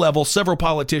city level, several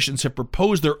politicians have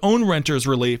proposed their own renters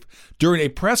relief. During a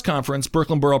press conference,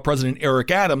 Brooklyn Borough President Eric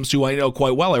Adams, who I know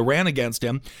quite well, I ran against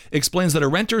him, explains that a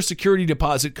renter's security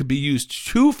deposit could be used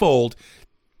twofold.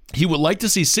 He would like to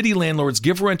see city landlords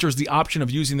give renters the option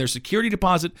of using their security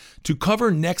deposit to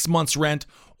cover next month's rent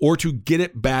or to get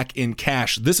it back in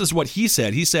cash. This is what he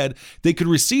said. He said they could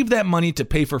receive that money to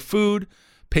pay for food,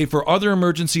 pay for other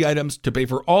emergency items, to pay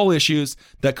for all issues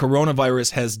that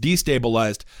coronavirus has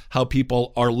destabilized how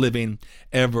people are living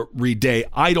every day.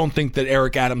 I don't think that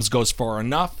Eric Adams goes far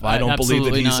enough. I don't believe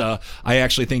that he's I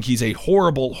actually think he's a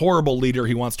horrible, horrible leader.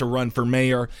 He wants to run for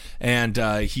mayor, and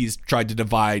he's tried to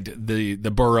divide the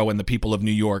borough and the people of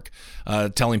New York,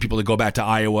 telling people to go back to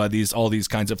Iowa, all these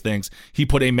kinds of things. He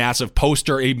put a massive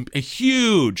poster, a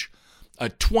huge, a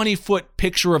 20-foot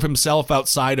picture of himself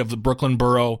outside of the Brooklyn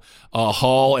Borough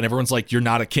Hall, and everyone's like, "You're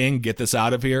not a king, get this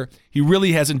out of here." He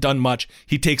really hasn't done much.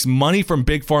 He takes money from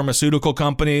big pharmaceutical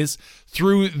companies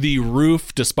through the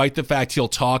roof, despite the fact he'll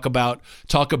talk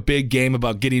a big game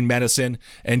about getting medicine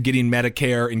and getting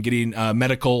Medicare and getting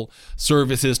medical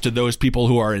services to those people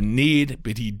who are in need,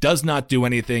 but he does not do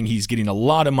anything. He's getting a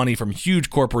lot of money from huge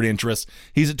corporate interests.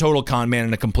 He's a total con man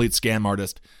and a complete scam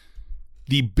artist.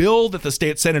 The bill that the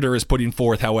state senator is putting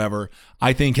forth, however,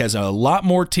 I think has a lot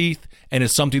more teeth and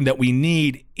is something that we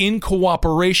need in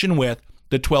cooperation with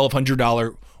the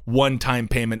 $1,200 one-time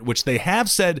payment, which they have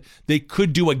said they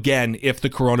could do again if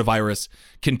the coronavirus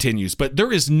continues. But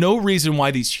there is no reason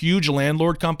why these huge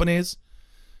landlord companies,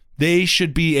 they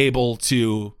should be able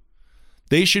to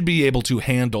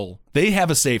handle. They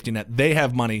have a safety net. They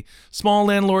have money. Small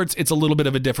landlords, it's a little bit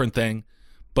of a different thing.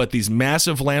 But these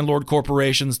massive landlord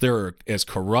corporations, they're as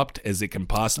corrupt as they can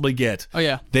possibly get. Oh,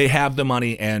 yeah. They have the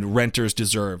money, and renters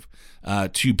deserve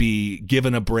to be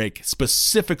given a break,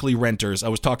 specifically renters. I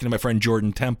was talking to my friend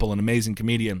Jordan Temple, an amazing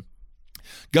comedian.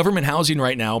 Government housing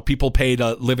right now, people pay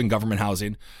to live in government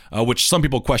housing, which some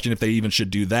people question if they even should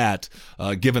do that,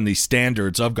 given the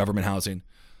standards of government housing.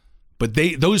 But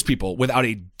those people, without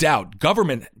a doubt,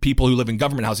 government people who live in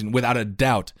government housing, without a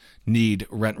doubt, need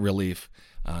rent relief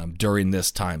during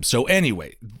this time. So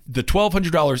anyway, the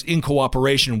 $1,200 in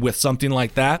cooperation with something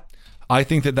like that, I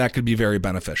think that could be very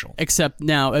beneficial. Except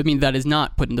now, I mean, that is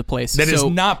not put into place. That is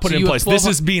not put in place. This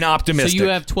is being optimistic. So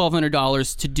you have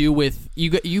 $1,200 to do with,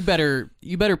 you better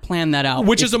plan that out.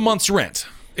 Which is a month's rent.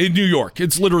 In New York,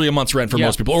 it's literally a month's rent for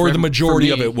most people, or the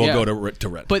majority of it will go to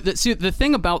rent. But the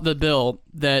thing about the bill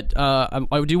that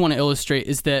I do want to illustrate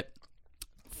is that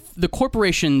the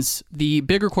corporations, the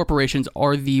bigger corporations,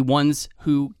 are the ones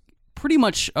who pretty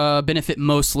much benefit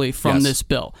mostly from this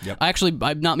bill. Yep. Actually,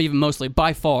 not even mostly,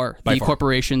 by far,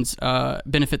 corporations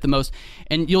benefit the most.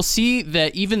 And you'll see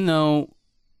that even though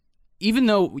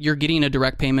you're getting a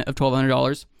direct payment of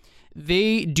 $1,200,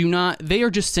 they are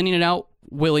just sending it out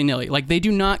willy-nilly. Like, they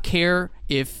do not care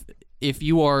if if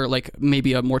you are like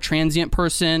maybe a more transient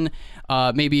person,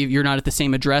 maybe you're not at the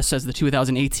same address as the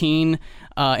 2018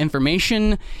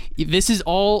 information. This is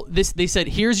all this. They said,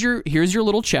 here's your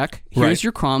little check. Here's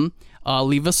your crumb.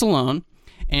 Leave us alone.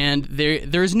 And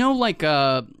there's no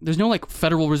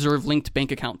Federal Reserve linked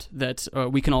bank account that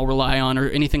we can all rely on or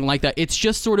anything like that. It's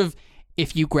just sort of,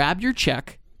 if you grab your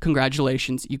check,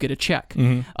 congratulations, you get a check.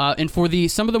 And for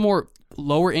some of the more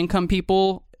lower income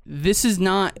people, this is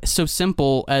not so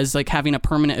simple as like having a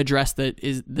permanent address that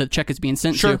is the check is being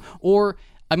sent to. Or,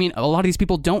 I mean, a lot of these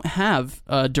people don't have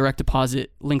direct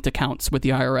deposit linked accounts with the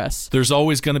IRS. There's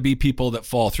always going to be people that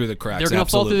fall through the cracks. They're going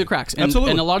to fall through the cracks. And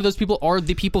a lot of those people are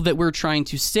the people that we're trying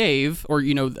to save, or,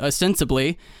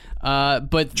 sensibly.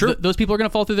 But those people are going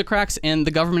to fall through the cracks, and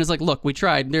the government is like, look, we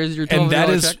tried. There's your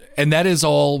 $12 check. And that is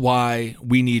all why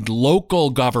we need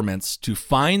local governments to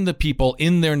find the people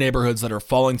in their neighborhoods that are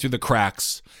falling through the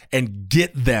cracks and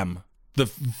get them.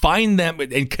 Find them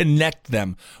and connect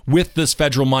them with this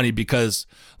federal money, because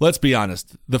let's be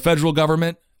honest, the federal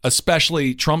government,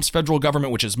 especially Trump's federal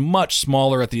government, which is much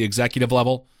smaller at the executive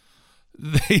level,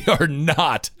 they are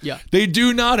not. Yeah. They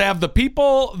do not have the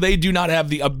people. They do not have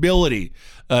the ability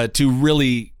to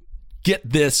really get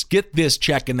this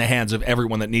check in the hands of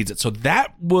everyone that needs it. So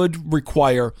that would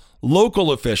require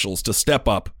local officials to step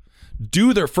up,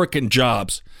 do their frickin'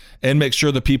 jobs, and make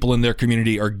sure the people in their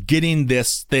community are getting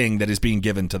this thing that is being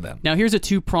given to them. Now, here's a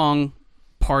two-prong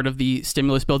part of the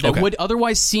stimulus bill that would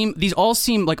otherwise seem, these all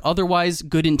seem like otherwise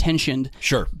good-intentioned.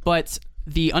 Sure. But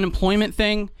the unemployment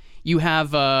thing, you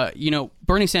have,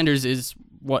 Bernie Sanders is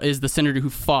the senator who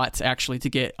fought, actually, to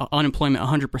get unemployment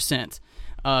 100%.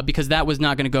 Because that was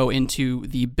not going to go into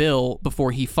the bill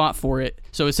before he fought for it.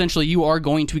 So essentially, you are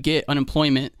going to get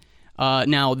unemployment.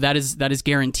 Now that is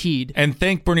guaranteed. And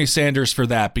thank Bernie Sanders for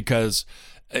that, because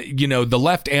the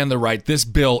left and the right, this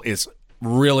bill is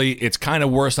really, it's kind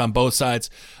of worse on both sides.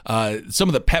 Some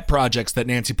of the pet projects that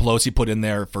Nancy Pelosi put in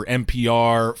there for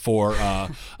NPR, for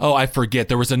I forget,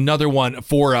 there was another one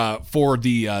for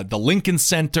the Lincoln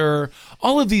Center.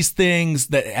 All of these things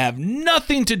that have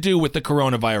nothing to do with the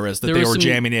coronavirus that they were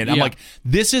jamming in. I'm like,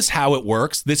 this is how it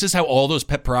works. This is how all those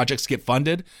pet projects get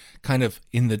funded. Kind of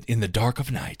in the dark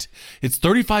of night. It's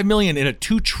 $35 million in a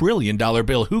 $2 trillion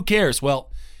bill. Who cares? Well,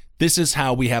 this is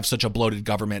how we have such a bloated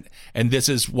government, and this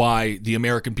is why the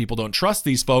American people don't trust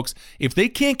these folks. If they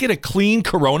can't get a clean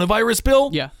coronavirus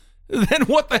bill, then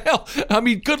what the hell? I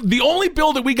mean, the only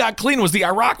bill that we got clean was the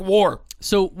Iraq War.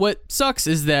 So what sucks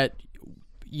is that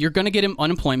you're going to get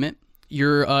unemployment.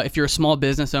 If you're a small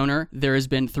business owner, there has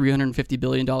been $350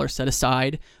 billion set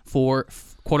aside for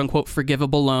quote-unquote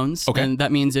forgivable loans. Okay. And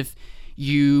that means if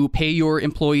you pay your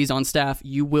employees on staff,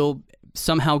 you will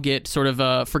somehow get sort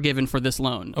of forgiven for this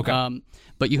loan. Okay.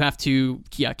 But you have to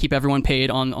keep everyone paid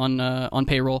on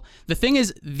payroll. The thing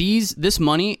is, this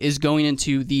money is going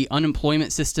into the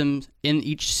unemployment systems in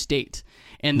each state.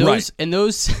 And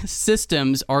those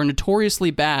systems are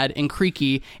notoriously bad and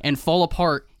creaky and fall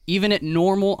apart even at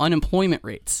normal unemployment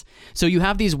rates. So you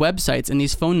have these websites and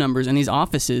these phone numbers and these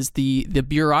offices, the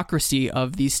bureaucracy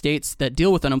of these states that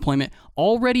deal with unemployment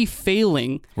already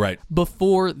failing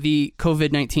before the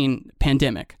COVID-19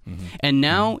 pandemic. Mm-hmm. And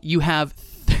now you have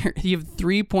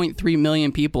 3.3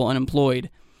 million people unemployed.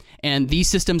 And these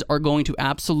systems are going to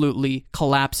absolutely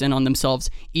collapse in on themselves,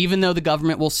 even though the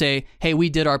government will say, hey, we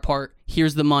did our part,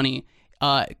 here's the money.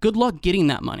 Good luck getting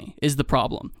that money is the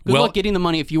problem. Good luck getting the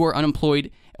money if you are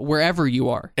unemployed wherever you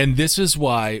are. And this is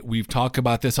why we've talked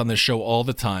about this on this show all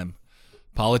the time.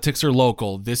 Politics are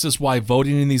local. This is why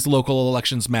voting in these local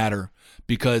elections matter,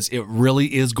 because it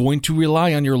really is going to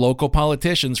rely on your local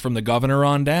politicians from the governor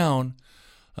on down.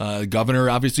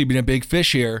 Governor obviously being a big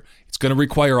fish here. It's going to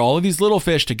require all of these little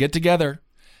fish to get together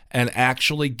and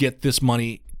actually get this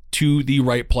money to the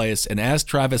right place. And as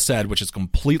Travis said, which is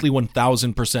completely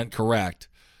 1,000% correct,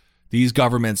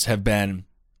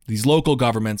 these local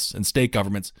governments and state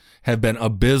governments have been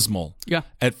abysmal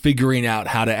at figuring out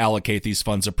how to allocate these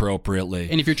funds appropriately.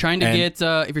 And if you're trying to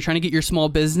get your small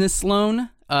business loan,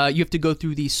 you have to go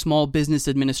through the Small Business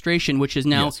Administration, which is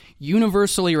now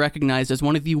universally recognized as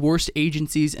one of the worst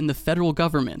agencies in the federal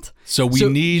government. So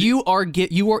you have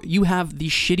the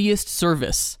shittiest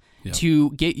service to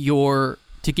get your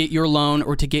loan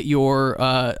or to get your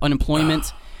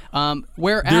unemployment.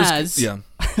 Whereas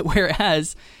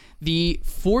the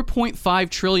 $4.5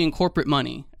 trillion corporate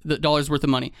money, the dollars worth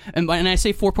of money, and I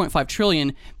say $4.5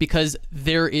 trillion because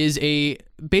they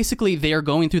are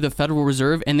going through the Federal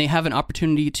Reserve and they have an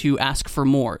opportunity to ask for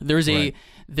more. There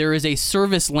is a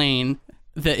service lane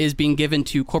that is being given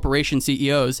to corporation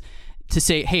CEOs to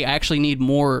say, hey, I actually need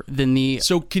more than the.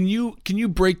 So can you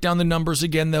break down the numbers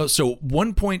again though? So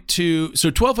 1.2,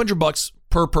 so $1,200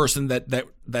 per person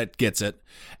that gets it,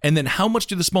 and then how much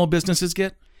do the small businesses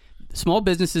get? Small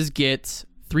businesses get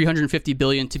 $350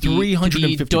 billion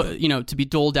to be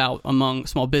doled out among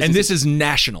small businesses. And this is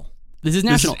national. This is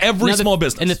national. This is every small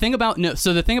business. And the thing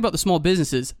about the small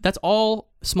businesses, that's all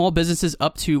small businesses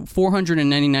up to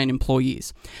 499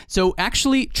 employees. So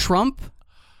actually, Trump,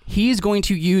 he's going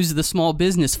to use the small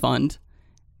business fund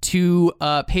to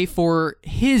pay for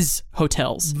his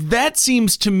hotels. That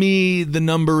seems to me the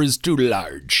number is too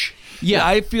large. Yeah,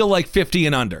 I feel like 50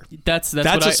 and under. That's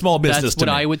a small business. That's what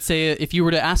I would say if you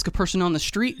were to ask a person on the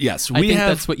street. Yes, I think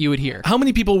that's what you would hear. How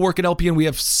many people work at LPN? We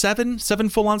have seven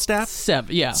full on staff.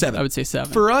 Seven. I would say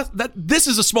 7. For us, this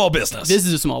is a small business. This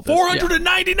is a small business.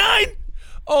 499. Yeah.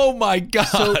 Oh my God!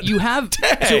 So you have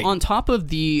on top of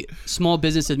the Small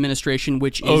Business Administration,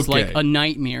 which is like a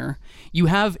nightmare. You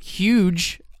have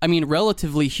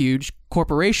relatively huge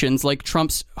corporations like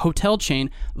Trump's hotel chain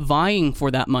vying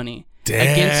for that money.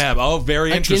 Damn!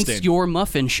 Very interesting. Against your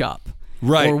muffin shop,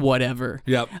 right, or whatever.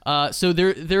 Yep. So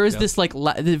there is this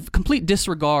the complete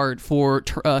disregard for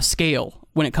scale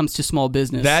when it comes to small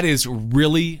business. That is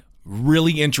really,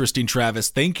 really interesting, Travis.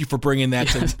 Thank you for bringing that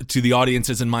to the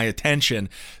audiences and my attention.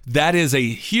 That is a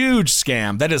huge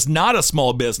scam. That is not a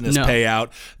small business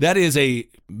payout. That is a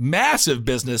massive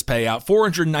business payout.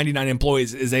 499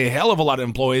 employees is a hell of a lot of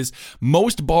employees.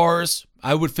 Most bars,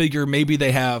 I would figure maybe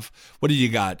they have, what do you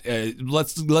got?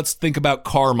 Let's think about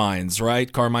Carmine's,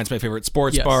 right? Carmine's my favorite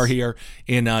sports bar here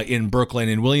in Brooklyn,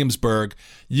 in Williamsburg.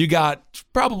 You got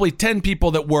probably 10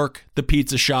 people that work the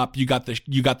pizza shop. You got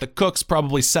the cooks,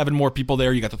 probably 7 more people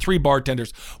there. You got the 3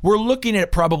 bartenders. We're looking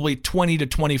at probably 20 to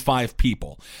 25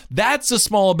 people. That's a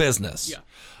small business. Yeah.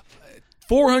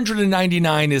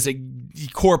 499 is a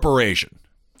corporation.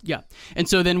 Yeah. And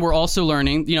so then we're also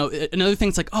learning, another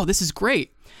thing's like, oh, this is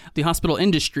great. The hospital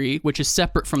industry, which is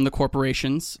separate from the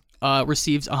corporations,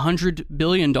 receives $100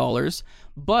 billion.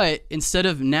 But instead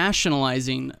of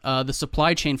nationalizing the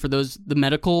supply chain for the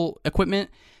medical equipment,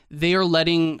 they are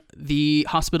letting the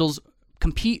hospitals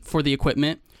compete for the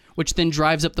equipment, which then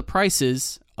drives up the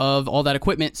prices of all that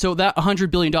equipment. So that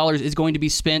 $100 billion is going to be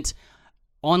spent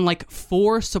on like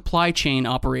 4 supply chain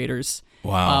operators.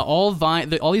 Wow!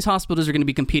 All these hospitals are going to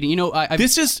be competing. I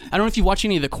don't know if you watch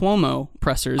any of the Cuomo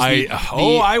pressers.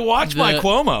 I watch my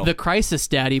Cuomo, the crisis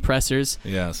daddy pressers.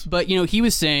 Yes, but he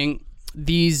was saying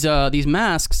these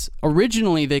masks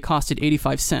originally they costed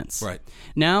 85 cents. Right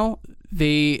now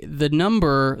the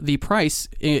price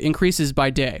increases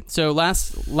by day. So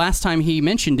last time he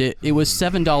mentioned it was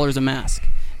 $7 a mask.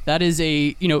 That is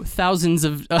a thousands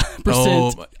of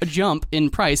percent jump in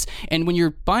price. And when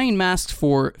you're buying masks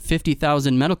for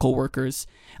 50,000 medical workers,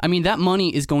 that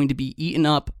money is going to be eaten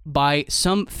up by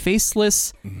some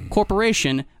faceless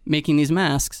corporation making these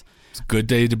masks. It's a good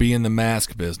day to be in the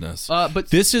mask business.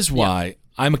 But this is why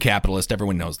I'm a capitalist.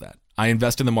 Everyone knows that. I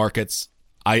invest in the markets.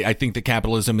 I think that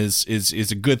capitalism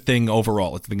is a good thing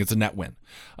overall. I think it's a net win.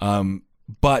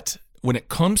 But when it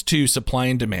comes to supply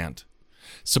and demand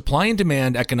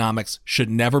economics should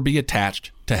never be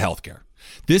attached to healthcare.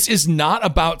 This is not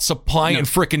about supply and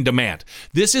frickin' demand.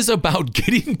 This is about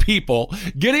getting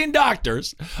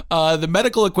doctors, the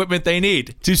medical equipment they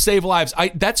need to save lives.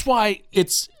 That's why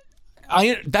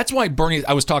Bernie,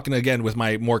 I was talking again with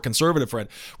my more conservative friend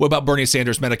about Bernie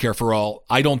Sanders' Medicare for All.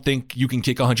 I don't think you can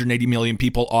kick 180 million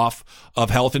people off of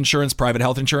health insurance, private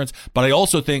health insurance, but I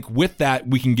also think with that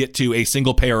we can get to a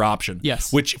single payer option.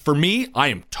 Yes. Which for me, I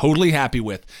am totally happy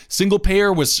with. Single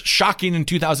payer was shocking in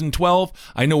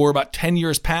 2012. I know we're about 10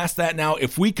 years past that now.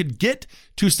 If we could get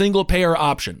to single payer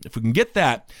option, if we can get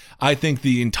that, I think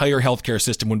the entire healthcare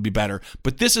system would be better.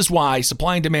 But this is why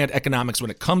supply and demand economics, when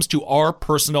it comes to our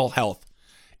personal health,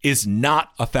 is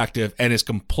not effective and is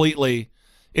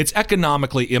it's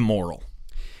economically immoral.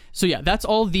 So that's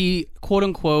all the quote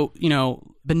unquote,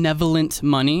 benevolent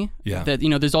money. Yeah. That,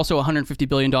 there's also $150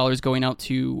 billion going out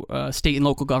to state and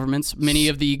local governments. Many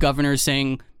of the governors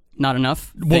saying not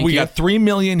enough. We got $3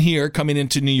 million here coming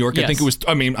into New York. Yes. I think it was,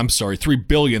 $3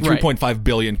 billion, $3.5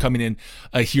 billion coming in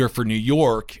here for New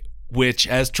York, which,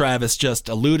 as Travis just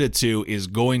alluded to, is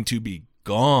going to be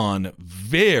gone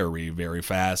very, very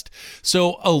fast.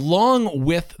 So along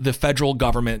with the federal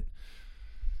government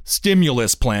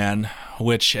stimulus plan,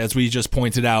 which, as we just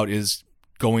pointed out, is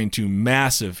going to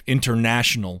massive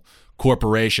international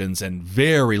corporations, and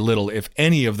very little, if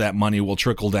any, of that money will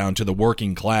trickle down to the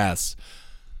working class.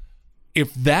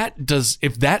 If that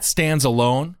stands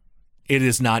alone, it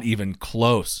is not even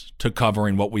close to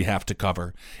covering what we have to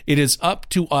cover. It is up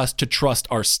to us to trust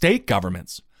our state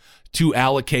governments to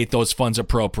allocate those funds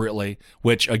appropriately,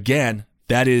 which, again,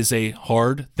 that is a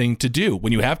hard thing to do.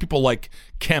 When you have people like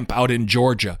Kemp out in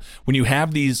Georgia, when you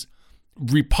have these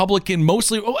Republican,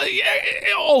 mostly,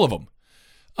 all of them,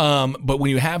 but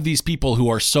when you have these people who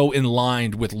are so in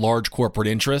line with large corporate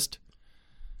interest,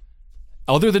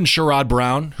 other than Sherrod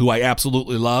Brown, who I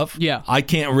absolutely love, I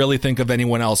can't really think of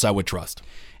anyone else I would trust.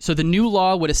 So the new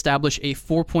law would establish a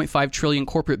 $4.5 trillion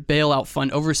corporate bailout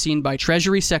fund overseen by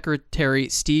Treasury Secretary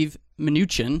Steve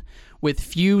Mnuchin with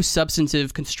few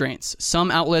substantive constraints.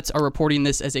 Some outlets are reporting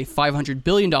this as a $500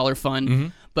 billion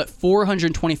fund, but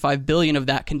 $425 billion of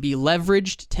that can be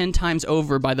leveraged 10 times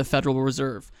over by the Federal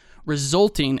Reserve,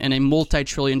 resulting in a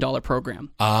multi-trillion-dollar program.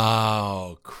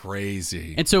 Oh,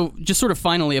 crazy. And so just sort of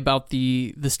finally about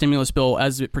the stimulus bill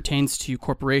as it pertains to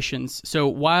corporations. So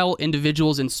while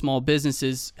individuals and small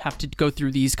businesses have to go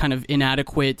through these kind of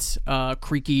inadequate,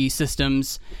 creaky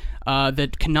systems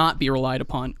that cannot be relied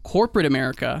upon, corporate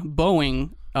America,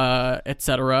 Boeing, et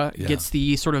cetera, gets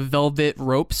the sort of velvet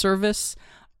rope service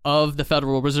of the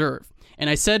Federal Reserve. And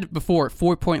I said before,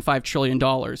 $4.5 trillion.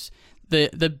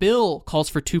 The bill calls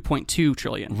for $2.2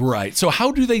 trillion. Right. So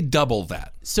how do they double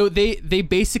that? So they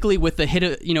basically, with the hit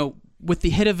of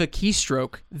a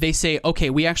keystroke, they say, okay,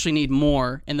 we actually need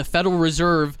more, and the Federal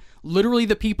Reserve, literally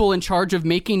the people in charge of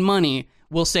making money,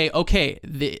 will say, okay,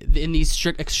 in these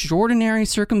extraordinary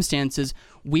circumstances,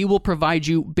 we will provide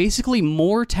you basically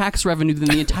more tax revenue than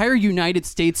the entire United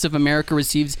States of America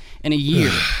receives in a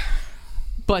year.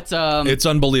 But it's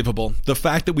unbelievable. The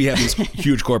fact that we have these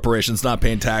huge corporations not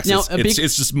paying taxes,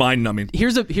 it's just mind-numbing.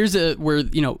 Here's where,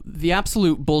 the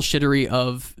absolute bullshittery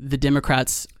of the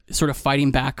Democrats sort of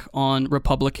fighting back on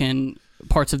Republican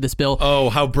parts of this bill. Oh,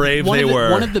 how brave they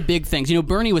were. One of the big things,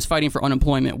 Bernie was fighting for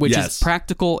unemployment, which is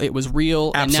practical, it was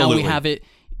real, Absolutely. And now we have it.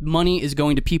 Money is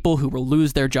going to people who will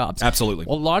lose their jobs. Absolutely.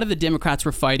 A lot of the Democrats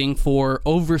were fighting for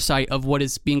oversight of what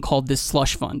is being called this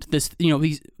slush fund, this,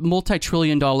 these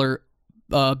multi-trillion-dollar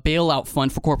bailout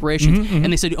fund for corporations,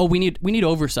 and they said, "Oh, we need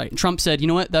oversight." And Trump said, "You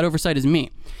know what? That oversight is me."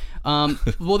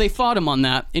 Well, they fought him on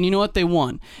that, and you know what? They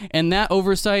won. And that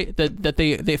oversight that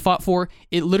they fought for,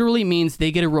 it literally means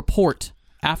they get a report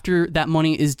after that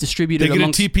money is distributed. They get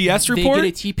a TPS report?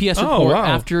 They get a TPS report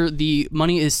after the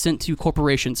money is sent to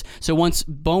corporations. So once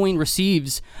Boeing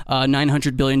receives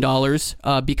 $900 billion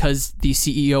because the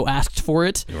CEO asked for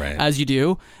it, as you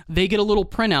do, they get a little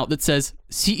printout that says,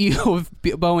 CEO of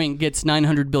Boeing gets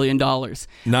 $900 billion.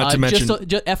 Not to mention...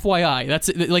 Just FYI. That's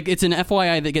it's an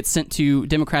FYI that gets sent to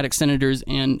Democratic senators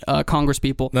and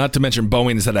congresspeople. Not to mention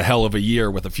Boeing has had a hell of a year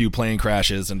with a few plane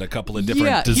crashes and a couple of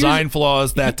different design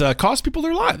flaws that cost people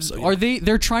their lives.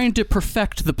 They're trying to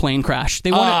perfect the plane crash.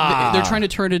 They're trying to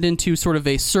turn it into sort of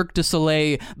a Cirque du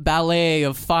Soleil ballet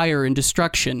of fire and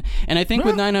destruction. And I think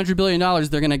with $900 billion,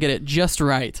 they're going to get it just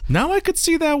right. Now I could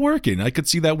see that working.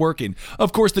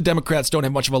 Of course, the Democrats don't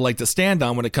have much of a leg to stand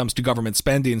on when it comes to government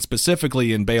spending,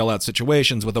 specifically in bailout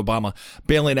situations, with Obama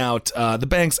bailing out the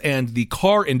banks and the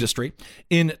car industry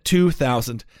in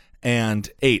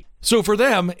 2008. So for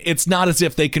them, it's not as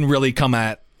if they can really come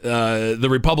at the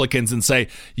Republicans and say,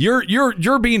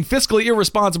 you're being fiscally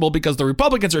irresponsible because the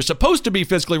Republicans are supposed to be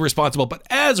fiscally responsible. But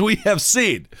as we have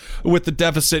seen with the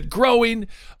deficit growing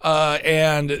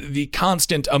and the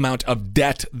constant amount of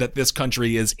debt that this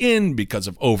country is in because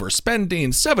of overspending,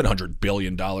 $700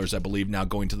 billion, I believe, now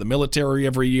going to the military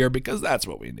every year because that's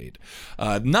what we need.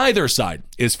 Neither side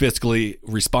is fiscally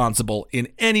responsible in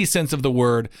any sense of the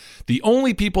word. The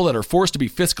only people that are forced to be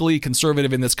fiscally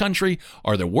conservative in this country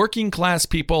are the working class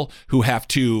people who have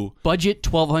to budget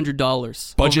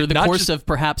 $1,200 over the course of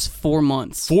perhaps 4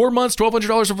 months. 4 months,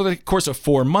 $1,200 over the course of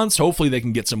 4 months. Hopefully they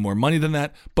can get some more money than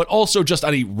that, but also just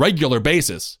on a regular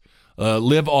basis,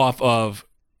 live off of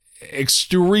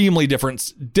extremely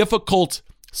difficult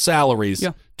salaries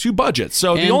to budget.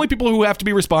 So the only people who have to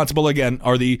be responsible, again,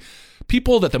 are the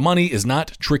people that the money is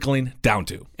not trickling down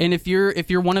to. And if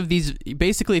you're one of these,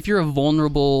 basically, if you're a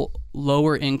vulnerable,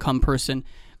 lower income person,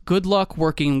 good luck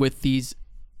working with these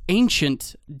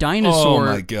ancient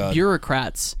dinosaur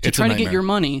bureaucrats to try to get your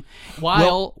money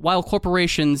while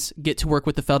corporations get to work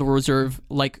with the Federal Reserve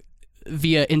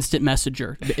via instant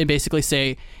messenger and basically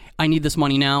say, I need this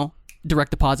money now,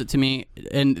 direct deposit to me.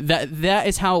 And that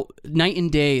is how night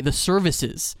and day the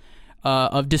services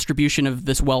of distribution of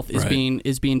this wealth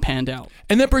is being panned out.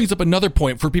 And that brings up another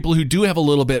point for people who do have a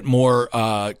little bit more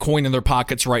coin in their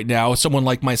pockets right now, someone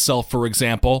like myself, for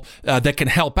example, that can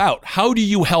help out. How do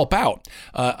you help out?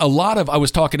 I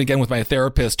was talking again with my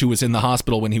therapist who was in the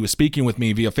hospital when he was speaking with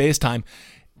me via FaceTime.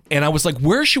 And I was like,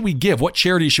 where should we give? What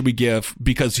charity should we give?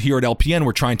 Because here at LPN,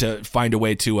 we're trying to find a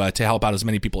way to help out as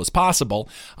many people as possible.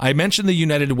 I mentioned the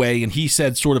United Way, and he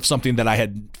said sort of something that I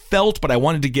had felt, but I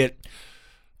wanted to get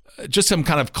just some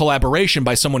kind of collaboration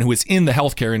by someone who is in the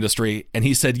healthcare industry. And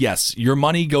he said, yes, your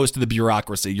money goes to the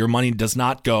bureaucracy. Your money does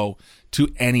not go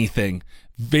to anything.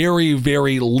 Very,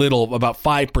 very little, about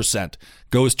 5%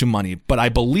 goes to money. But I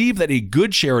believe that a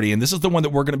good charity, and this is the one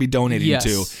that we're going to be donating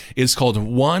to, is called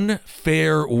One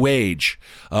Fair Wage.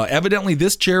 Evidently,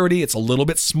 this charity, it's a little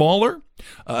bit smaller,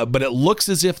 but it looks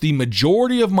as if the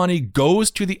majority of money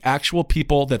goes to the actual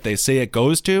people that they say it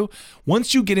goes to.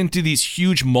 Once you get into these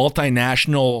huge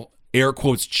multinational, air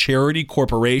quotes, charity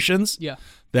corporations,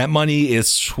 that money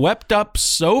is swept up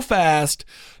so fast,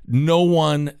 no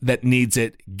one that needs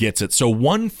it gets it. So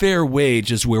One Fair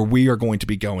Wage is where we are going to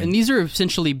be going. And these are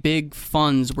essentially big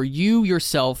funds where you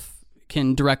yourself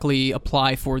can directly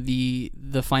apply for the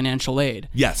financial aid.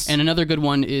 Yes. And another good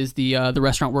one is the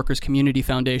Restaurant Workers Community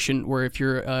Foundation, where if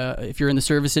you're in the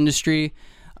service industry,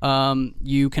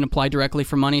 you can apply directly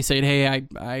for money. Say, hey,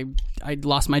 I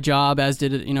lost my job, as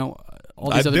did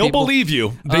all these other people. They'll believe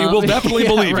you. They will definitely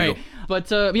believe you. But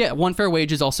One Fair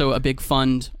Wage is also a big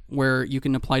fund where you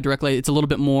can apply directly. It's a little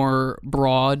bit more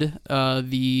broad,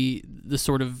 the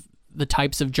sort of the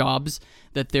types of jobs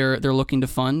that they're looking to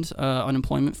fund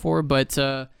unemployment for. But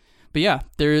yeah,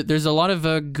 there's a lot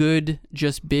of good,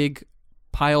 just big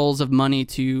piles of money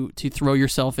to throw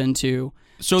yourself into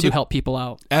to help people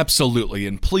out. Absolutely,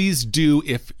 and please do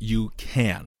if you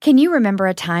can. Can you remember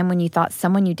a time when you thought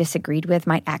someone you disagreed with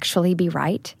might actually be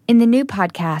right? In the new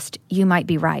podcast, You Might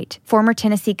Be Right, former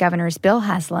Tennessee Governors Bill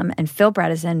Haslam and Phil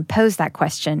Bredesen pose that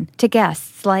question to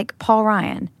guests like Paul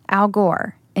Ryan, Al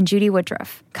Gore, and Judy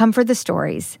Woodruff. Come for the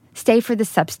stories, stay for the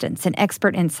substance and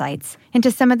expert insights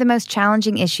into some of the most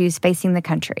challenging issues facing the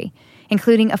country,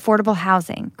 including affordable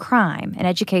housing, crime, and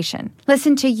education.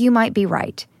 Listen to You Might Be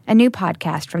Right, a new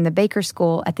podcast from the Baker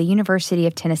School at the University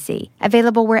of Tennessee,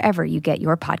 available wherever you get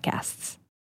your podcasts.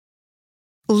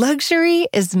 Luxury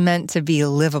is meant to be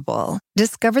livable.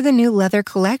 Discover the new leather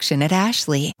collection at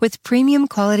Ashley with premium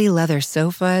quality leather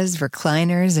sofas,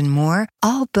 recliners, and more,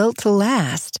 all built to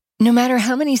last. No matter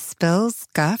how many spills,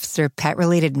 scuffs, or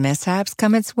pet-related mishaps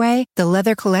come its way, the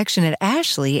leather collection at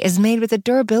Ashley is made with the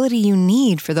durability you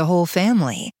need for the whole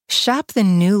family. Shop the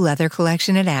new leather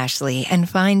collection at Ashley and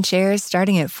find chairs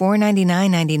starting at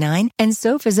 $499.99 and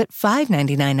sofas at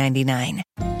 $599.99.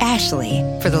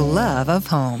 Ashley, for the love of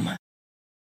home.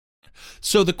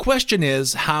 So the question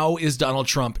is, how is Donald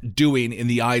Trump doing in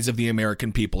the eyes of the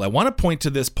American people? I want to point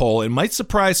to this poll. It might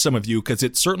surprise some of you because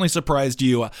it certainly surprised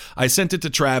you. I sent it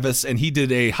to Travis, and he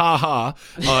did a ha-ha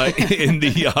in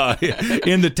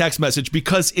the text message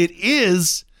because it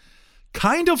is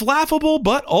kind of laughable,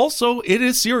 but also it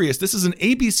is serious. This is an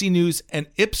ABC News and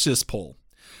Ipsos poll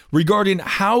regarding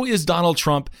how is Donald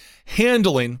Trump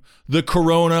handling the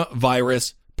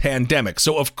coronavirus pandemic.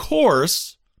 So, of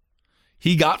course,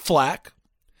 he got flack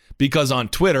because on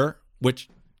Twitter, which,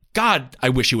 God, I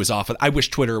wish he was off it. I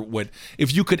wish Twitter would.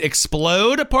 If you could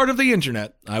explode a part of the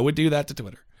internet, I would do that to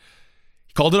Twitter.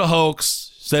 He called it a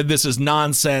hoax, said this is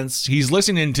nonsense. He's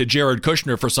listening to Jared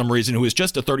Kushner for some reason, who is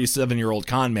just a 37-year-old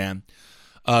con man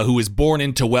who is born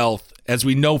into wealth. As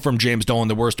we know from James Dolan,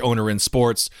 the worst owner in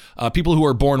sports, people who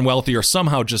are born wealthy are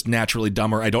somehow just naturally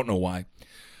dumber. I don't know why.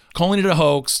 Calling it a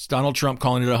hoax, Donald Trump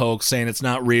calling it a hoax, saying it's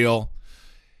not real.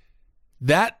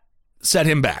 That set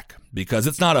him back because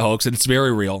it's not a hoax and it's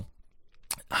very real.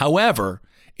 However,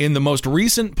 in the most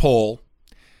recent poll,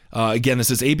 again, this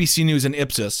is ABC News and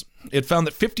Ipsos, it found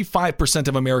that 55%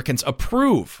 of Americans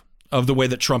approve of the way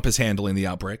that Trump is handling the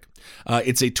outbreak.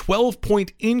 It's a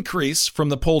 12-point increase from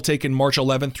the poll taken March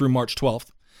 11th through March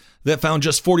 12th that found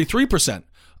just 43%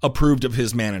 approved of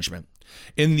his management.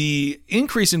 And the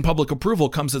increase in public approval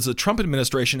comes as the Trump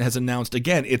administration has announced,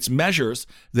 again, its measures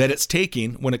that it's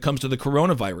taking when it comes to the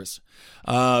coronavirus.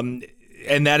 And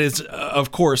that is,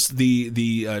 of course, the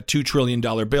 $2 trillion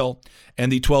bill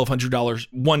and the $1,200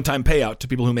 one-time payout to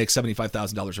people who make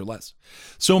 $75,000 or less.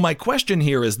 So my question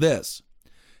here is this.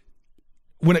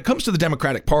 When it comes to the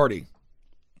Democratic Party,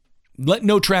 let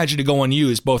no tragedy go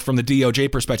unused, both from the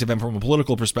DOJ perspective and from a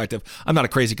political perspective. I'm not a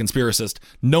crazy conspiracist.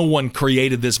 No one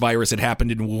created this virus. It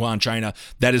happened in Wuhan, China.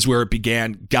 That is where it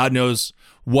began. God knows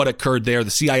what occurred there. The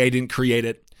CIA didn't create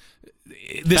it.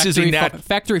 This is a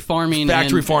factory farming.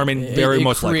 Factory farming, very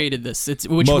most likely created this. It's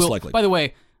which most likely. By the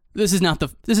way, this is not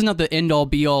the end all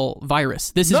be all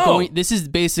virus. This is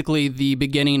basically the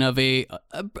beginning of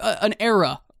an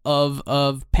era of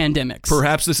pandemics.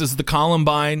 Perhaps this is the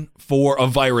Columbine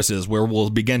of viruses, where we'll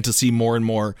begin to see more and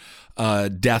more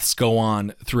deaths go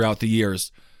on throughout the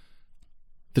years.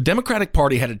 The Democratic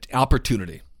Party had an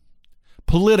opportunity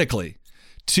politically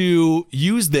to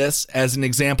use this as an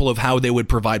example of how they would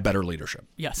provide better leadership.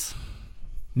 Yes.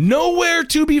 Nowhere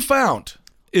to be found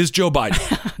is Joe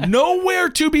Biden. Nowhere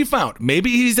to be found.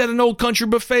 Maybe he's at an old country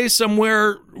buffet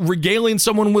somewhere regaling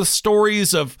someone with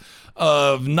stories of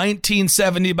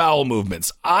 1970 bowel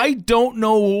movements. I don't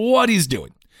know what he's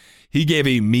doing. He gave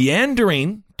a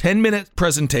meandering 10-minute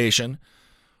presentation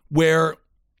where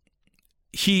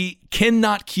he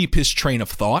cannot keep his train of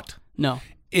thought. No.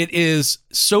 It is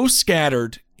so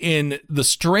scattered in the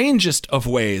strangest of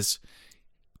ways.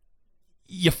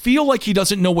 You feel like he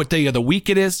doesn't know what day of the week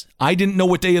it is. I didn't know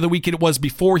what day of the week it was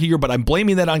before here, but I'm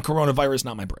blaming that on coronavirus,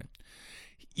 not my brain.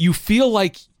 You feel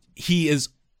like he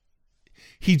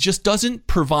just doesn't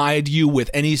provide you with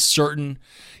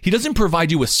he doesn't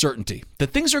provide you with certainty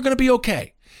that things are going to be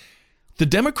okay. The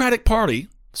Democratic Party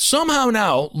somehow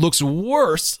now looks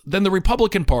worse than the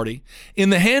Republican Party in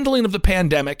the handling of the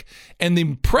pandemic, and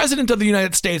the president of the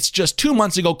United States just 2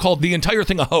 months ago called the entire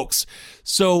thing a hoax.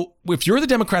 So if you're the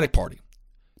Democratic Party,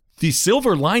 the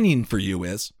silver lining for you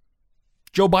is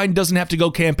Joe Biden doesn't have to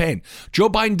go campaign. Joe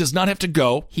Biden does not have to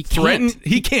go threaten.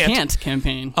 He can't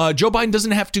campaign. Joe Biden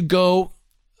doesn't have to go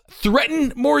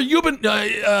threaten more union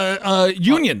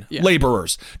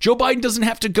laborers. Joe Biden doesn't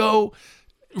have to go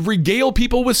regale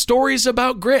people with stories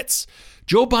about grits.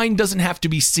 Joe Biden doesn't have to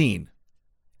be seen.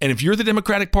 And if you're the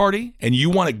Democratic Party and you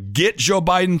want to get Joe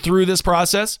Biden through this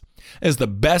process, is the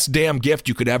best damn gift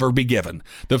you could ever be given.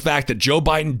 The fact that Joe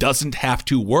Biden doesn't have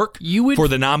to work for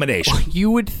the nomination. You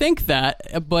would think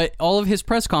that, but all of his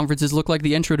press conferences look like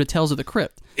the intro to Tales of the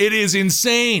Crypt. It is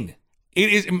insane. It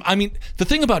is. I mean, the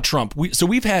thing about Trump,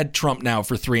 we've had Trump now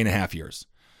for 3.5 years.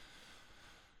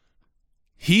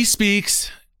 He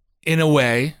speaks in a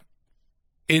way,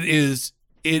 it is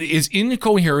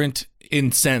incoherent in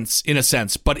a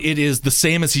sense, but it is the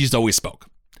same as he's always spoke.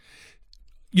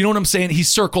 You know what I'm saying? He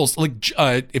circles, like,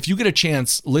 if you get a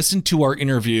chance, listen to our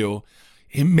interview.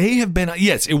 It may have been,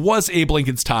 yes, it was Abe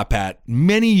Lincoln's Top Hat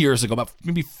many years ago, about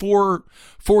maybe four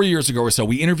years ago or so.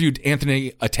 We interviewed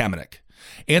Anthony Atamanuik.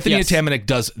 Anthony Atamanuik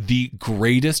does the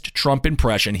greatest Trump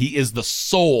impression. He is the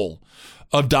soul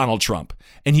of Donald Trump.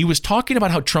 And he was talking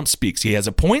about how Trump speaks. He has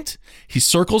a point. He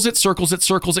circles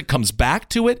it, comes back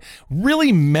to it.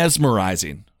 Really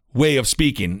mesmerizing way of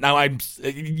speaking. Now,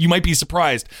 you might be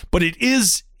surprised, but it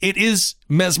is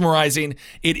mesmerizing.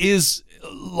 It is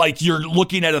like you're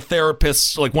looking at a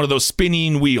therapist, like one of those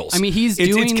spinning wheels. I mean,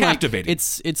 it's captivating.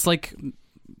 It's like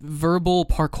verbal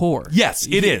parkour. Yes,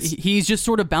 it is. He's just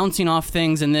sort of bouncing off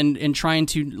things and trying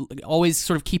to always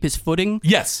sort of keep his footing.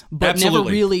 Yes, but absolutely.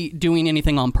 Never really doing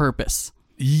anything on purpose.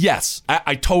 Yes,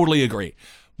 I totally agree.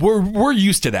 We're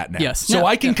used to that now. Yes. So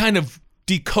I can kind of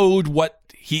decode what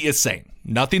he is saying.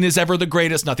 Nothing is ever the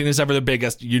greatest. Nothing is ever the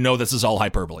biggest. You know, this is all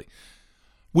hyperbole.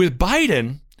 With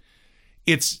Biden,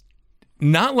 it's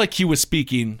not like he was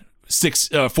speaking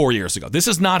 4 years ago. This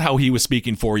is not how he was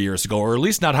speaking 4 years ago, or at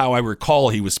least not how I recall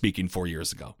he was speaking 4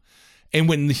 years ago. And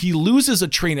when he loses a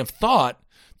train of thought,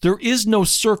 there is no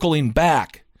circling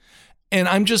back. And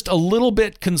I'm just a little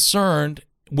bit concerned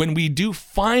when we do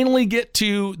finally get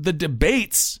to the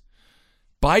debates,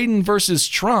 Biden versus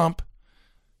Trump.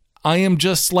 I am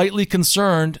just slightly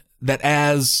concerned that,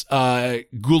 as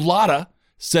Gulata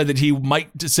said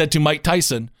to Mike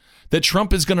Tyson, that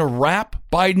Trump is going to wrap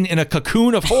Biden in a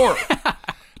cocoon of horror.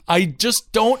 I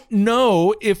just don't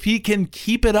know if he can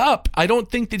keep it up. I don't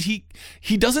think that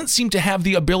he doesn't seem to have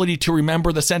the ability to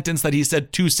remember the sentence that he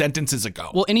said 2 sentences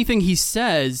ago. Well, anything he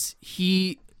says,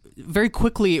 he very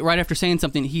quickly, right after saying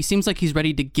something, he seems like he's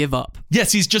ready to give up.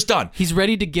 Yes, he's just done. He's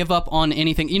ready to give up on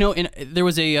anything. You know, there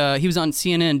was he was on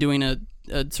CNN doing a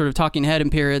sort of talking head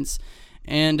appearance,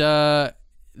 and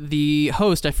the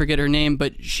host, I forget her name,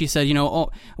 but she said, you know,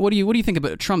 oh, what do you think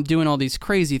about Trump doing all these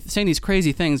saying these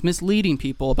crazy things, misleading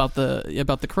people about the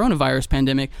coronavirus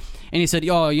pandemic? And he said,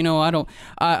 oh, you know, I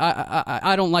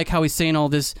don't like how he's saying all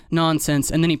this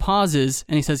nonsense. And then he pauses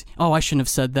and he says, oh, I shouldn't have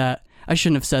said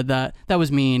that. That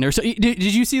was mean. Or so.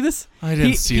 Did you see this? I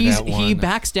didn't see that one. He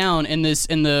backs down, and the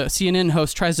CNN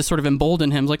host tries to sort of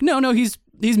embolden him. He's like, no, he's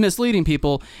misleading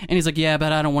people. And he's like, yeah,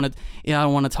 but I don't want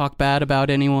to talk bad about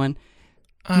anyone.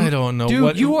 I don't know.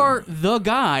 Dude, you are the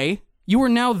guy. You are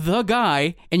now the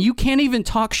guy, and you can't even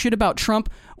talk shit about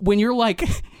Trump when you're like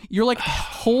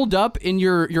holed up in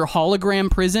your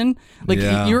hologram prison. Like,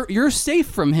 you're safe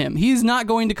from him. He's not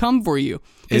going to come for you.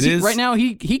 Right now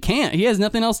he can't. He has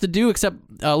nothing else to do except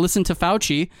listen to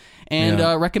Fauci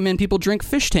and recommend people drink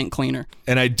fish tank cleaner.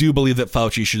 And I do believe that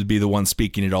Fauci should be the one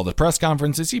speaking at all the press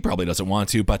conferences. He probably doesn't want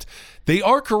to, but they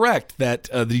are correct that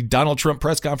the Donald Trump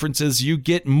press conferences, you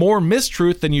get more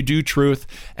mistruth than you do truth.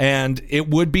 And it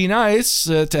would be nice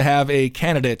to have a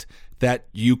candidate that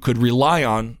you could rely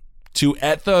on to,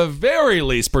 at the very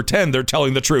least, pretend they're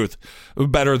telling the truth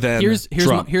better than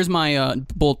Trump. Here's my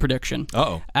bold prediction.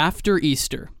 Uh-oh. After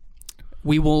Easter,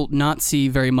 we will not see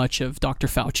very much of Dr.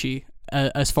 Fauci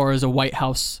as far as a White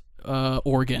House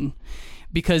organ,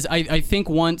 because I think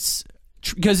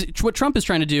because what Trump is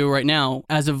trying to do right now,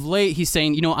 as of late, he's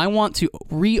saying, I want to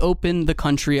reopen the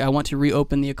country. I want to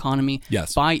reopen the economy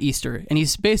by Easter. And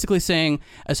he's basically saying,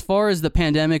 as far as the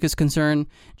pandemic is concerned,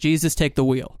 Jesus, take the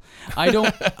wheel. I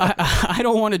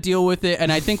don't want to deal with it.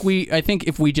 And I think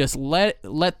if we just let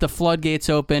the floodgates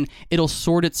open, it'll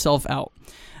sort itself out.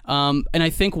 And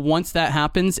I think once that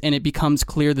happens and it becomes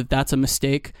clear that that's a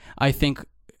mistake, I think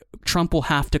Trump will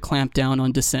have to clamp down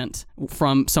on dissent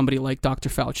from somebody like Dr.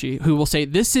 Fauci, who will say,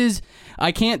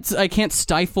 I can't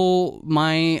stifle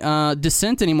my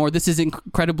dissent anymore. This is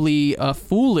incredibly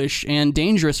foolish and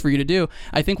dangerous for you to do.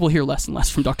 I think we'll hear less and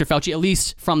less from Dr. Fauci, at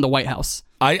least from the White House.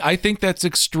 I think that's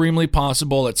extremely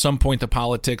possible. At some point, the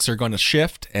politics are going to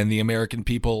shift, and the American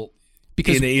people,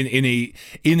 because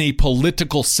in a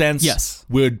political sense,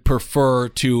 would prefer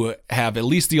to have at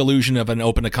least the illusion of an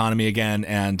open economy again,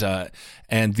 and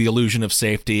the illusion of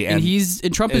safety. And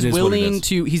Trump is willing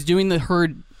to. He's doing the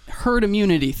herd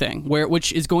immunity thing,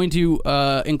 which is going to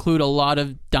include a lot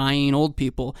of dying old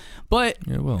people. But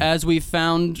as we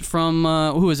found from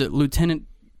who is it,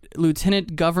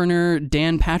 Lieutenant Governor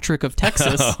Dan Patrick of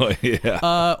Texas.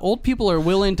 Old people are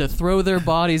willing to throw their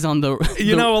bodies on the...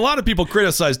 a lot of people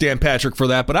criticize Dan Patrick for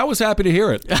that, but I was happy to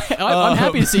hear it. I'm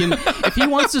happy to see him. If he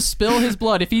wants to spill his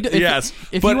blood, if he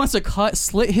wants to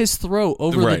slit his throat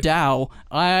over the Dow,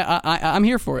 I'm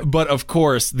here for it. But of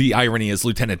course, the irony is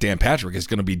Lieutenant Dan Patrick is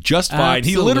going to be just fine.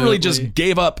 Absolutely. He literally just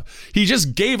gave up. He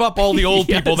just gave up all the old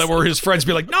people that were his friends.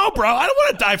 Be like, no, bro, I don't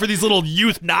want to die for these little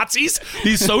youth Nazis,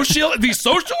 these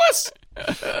socialists.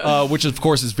 Which, of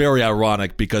course, is very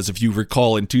ironic because if you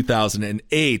recall, in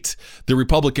 2008, the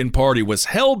Republican Party was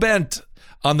hell-bent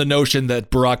on the notion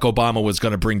that Barack Obama was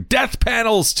going to bring death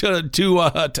panels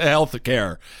to health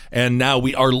care. And now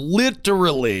we are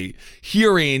literally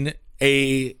hearing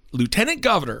a lieutenant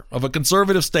governor of a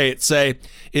conservative state say,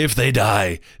 if they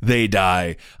die, they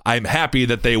die. I'm happy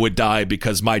that they would die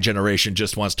because my generation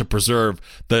just wants to preserve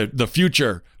the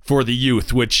future for the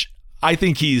youth, which I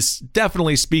think he's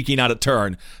definitely speaking out of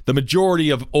turn. The majority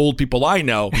of old people I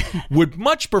know would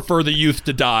much prefer the youth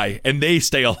to die and they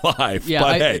stay alive. Yeah,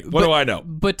 but what do I know?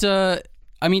 But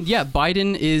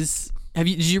Biden is.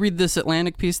 Did you read this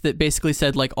Atlantic piece that basically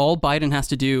said like all Biden has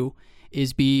to do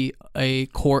is be a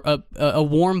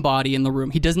warm body in the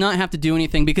room. He does not have to do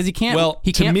anything because he can't. Well,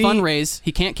 he can't fundraise.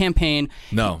 He can't campaign.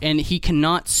 No, and he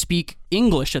cannot speak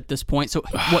English at this point. So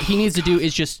what he needs to do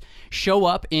is just show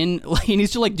up in. He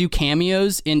needs to like do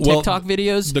cameos in TikTok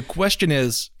videos. The question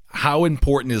is, how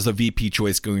important is the VP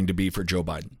choice going to be for Joe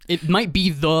Biden? It might be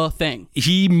the thing.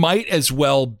 He might as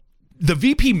well. The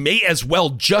VP may as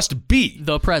well just be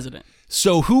the president.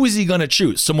 So who is he going to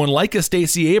choose? Someone like a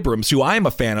Stacey Abrams, who I am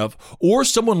a fan of, or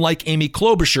someone like Amy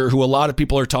Klobuchar, who a lot of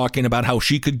people are talking about how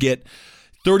she could get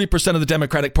 30% of the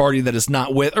Democratic Party that is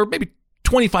not with, or maybe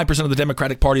 25% of the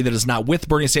Democratic Party that is not with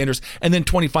Bernie Sanders, and then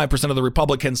 25% of the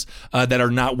Republicans that are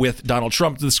not with Donald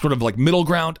Trump. This sort of like middle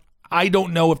ground. I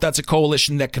don't know if that's a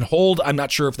coalition that can hold. I'm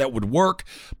not sure if that would work,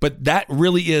 but that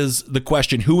really is the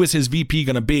question. Who is his VP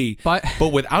going to be? But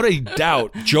without a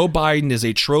doubt, Joe Biden is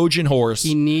a Trojan horse.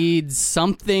 He needs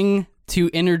something to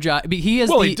energize.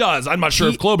 He does. I'm not sure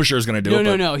if Klobuchar is going to do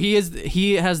it. No. He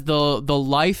has the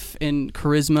life and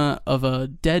charisma of a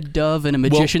dead dove and a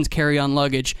magician's carry-on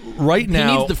luggage. Right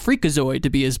now, he needs the freakazoid to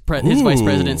be his vice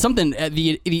president. Something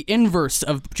the inverse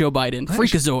of Joe Biden.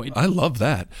 Freakazoid. I love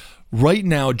that. Right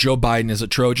now, Joe Biden is a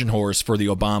Trojan horse for the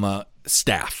Obama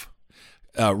staff.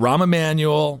 Rahm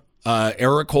Emanuel,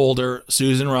 Eric Holder,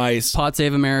 Susan Rice. Pod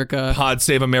Save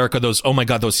America. Those, oh my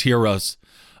God, those heroes.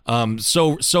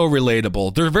 So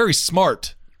relatable. They're very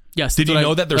smart. Yes. Did you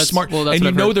know that they're smart? Well, and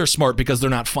you know they're smart because they're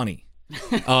not funny.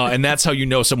 And that's how you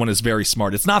know someone is very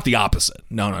smart. It's not the opposite.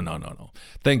 No.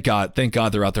 Thank God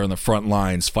they're out there on the front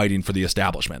lines fighting for the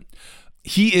establishment.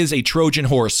 He is a Trojan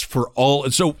horse for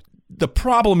all. So the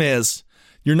problem is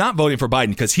you're not voting for Biden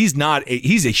because he's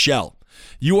a shell.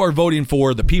 You are voting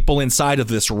for the people inside of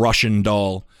this Russian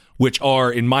doll, which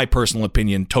are, in my personal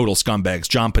opinion, total scumbags.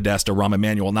 John Podesta, Rahm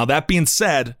Emanuel. Now, that being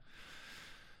said,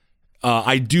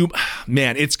 I do,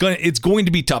 man, it's going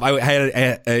to be tough. I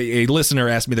had a listener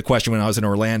ask me the question when I was in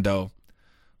Orlando,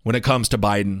 when it comes to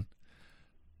Biden,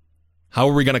 how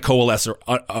are we going to coalesce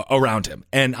around him?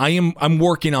 And I'm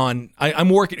working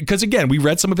because again, we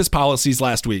read some of his policies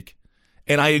last week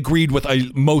and I agreed with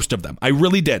most of them. I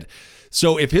really did.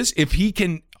 So if he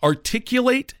can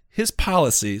articulate his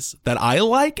policies that I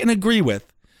like and agree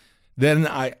with, then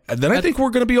I think we're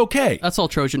going to be okay. That's all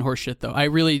Trojan horse shit, though. I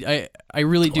really do.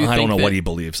 I don't know what he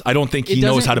believes. I don't think he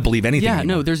knows how to believe anything. Yeah,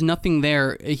 anymore. No, there's nothing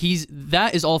there.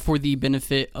 That is all for the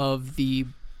benefit of the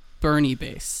Bernie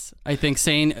base. I think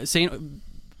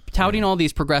touting all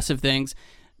these progressive things,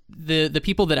 the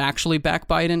people that actually back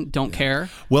Biden don't care.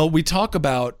 Well, we talk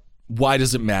about why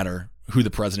does it matter who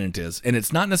the president is, and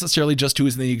it's not necessarily just who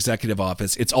is in the executive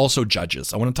office. It's also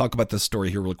judges. I want to talk about this story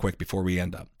here real quick before we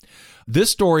end up.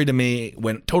 This story to me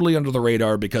went totally under the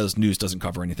radar because news doesn't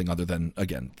cover anything other than,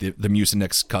 again, the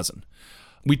Mucinech's cousin.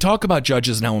 We talk about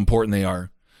judges and how important they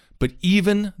are, but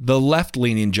even the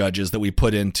left-leaning judges that we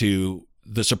put into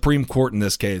the Supreme Court in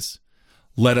this case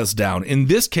let us down. In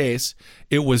this case,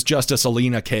 it was Justice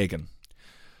Elena Kagan.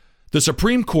 The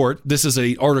Supreme Court, this is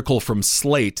an article from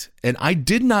Slate, and I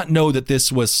did not know that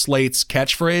this was Slate's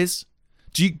catchphrase.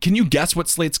 Can you guess what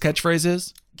Slate's catchphrase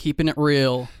is? Keeping it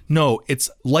real. No, it's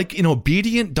like an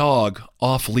obedient dog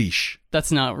off leash.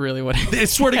 That's not really what it is. I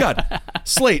swear to God.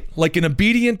 Slate, like an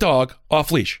obedient dog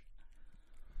off leash.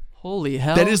 Holy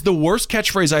hell. That is the worst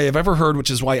catchphrase I have ever heard, which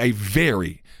is why I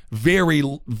very, very,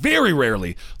 very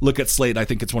rarely look at Slate. I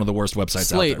think it's one of the worst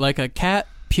websites out there. Slate, like a cat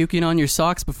puking on your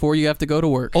socks before you have to go to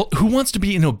work. Oh, who wants to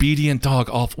be an obedient dog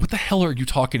off? What the hell are you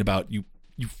talking about?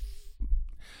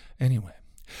 Anyway.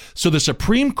 So the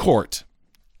Supreme Court,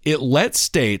 it let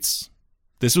states,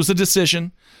 this was a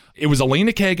decision, it was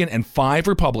Elena Kagan and 5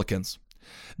 Republicans.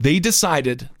 They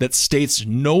decided that states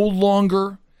no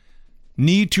longer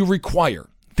need to require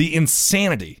the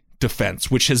insanity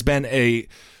defense, which has been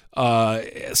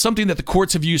something that the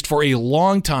courts have used for a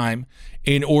long time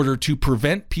in order to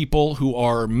prevent people who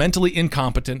are mentally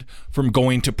incompetent from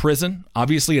going to prison.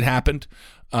 Obviously, it happened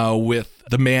with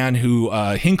the man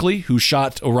Hinckley, who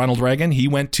shot Ronald Reagan. He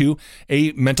went to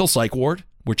a mental psych ward,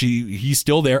 which he's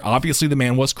still there. Obviously, the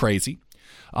man was crazy.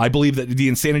 I believe that the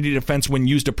insanity defense, when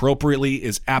used appropriately,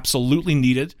 is absolutely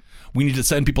needed. We need to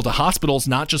send people to hospitals,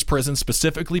 not just prisons,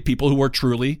 specifically people who are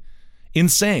truly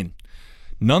insane.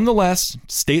 Nonetheless,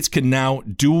 states can now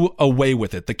do away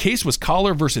with it. The case was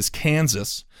Collar versus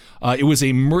Kansas. It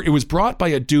was brought by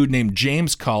a dude named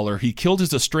James Collar. He killed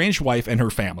his estranged wife and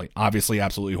her family. Obviously,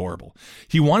 absolutely horrible.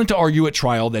 He wanted to argue at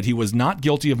trial that he was not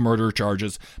guilty of murder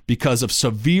charges because of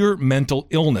severe mental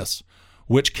illness,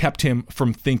 which kept him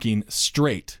from thinking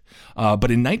straight. But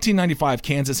in 1995,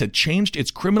 Kansas had changed its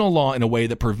criminal law in a way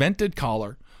that prevented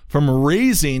Collar from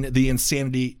raising the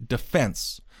insanity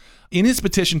defense. In his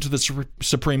petition to the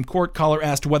Supreme Court, Collar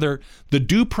asked whether the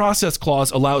Due Process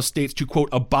Clause allows states to, quote,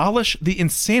 abolish the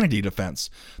insanity defense.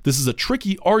 This is a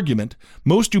tricky argument.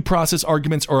 Most due process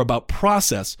arguments are about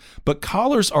process, but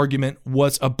Collar's argument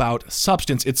was about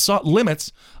substance. It sought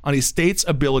limits on a state's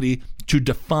ability to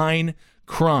define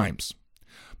crimes.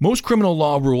 Most criminal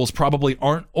law rules probably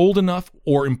aren't old enough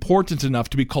or important enough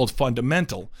to be called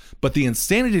fundamental, but the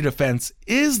insanity defense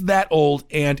is that old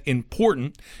and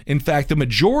important. In fact, the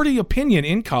majority opinion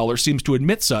in Collar seems to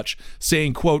admit such,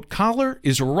 saying, quote, Collar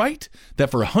is right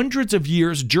that for hundreds of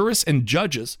years, jurists and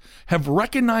judges have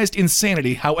recognized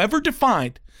insanity, however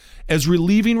defined, as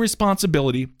relieving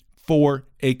responsibility for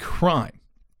a crime.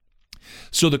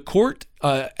 So the court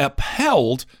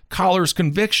upheld Collar's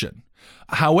conviction.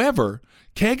 However,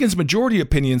 Kagan's majority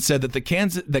opinion said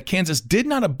that Kansas did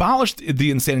not abolish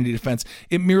the insanity defense.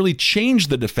 It merely changed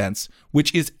the defense,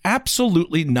 which is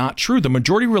absolutely not true. The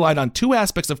majority relied on 2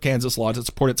 aspects of Kansas law to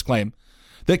support its claim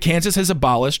that Kansas has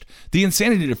abolished the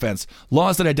insanity defense: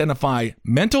 laws that identify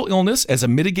mental illness as a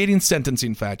mitigating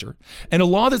sentencing factor, and a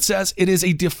law that says it is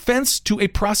a defense to a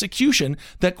prosecution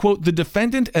that, quote, the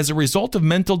defendant as a result of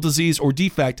mental disease or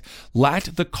defect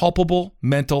lacked the culpable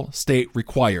mental state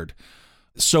required.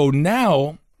 So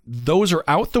now those are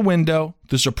out the window.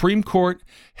 The Supreme Court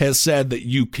has said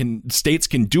that states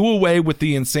can do away with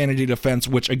the insanity defense,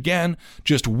 which again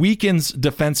just weakens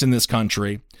defense in this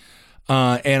country.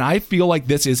 And I feel like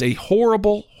this is a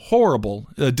horrible, horrible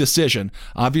decision.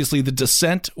 Obviously, the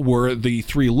dissent were the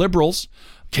 3 liberals.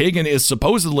 Kagan is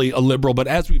supposedly a liberal, but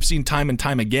as we've seen time and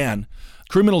time again,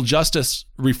 criminal justice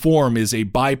reform is a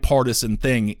bipartisan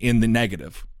thing in the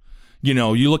negative. You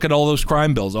know, you look at all those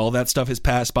crime bills, all that stuff is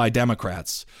passed by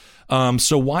Democrats.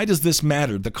 So why does this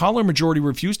matter? The Collar majority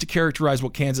refused to characterize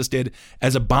what Kansas did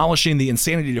as abolishing the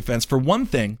insanity defense. For one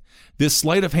thing, this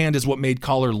sleight of hand is what made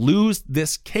Collar lose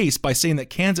this case by saying that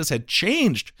Kansas had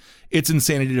changed its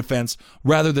insanity defense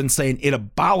rather than saying it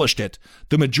abolished it.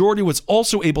 The majority was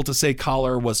also able to say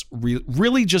Collar was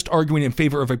really just arguing in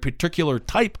favor of a particular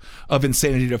type of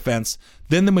insanity defense.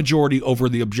 Then the majority, over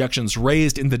the objections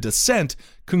raised in the dissent,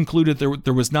 concluded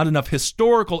there was not enough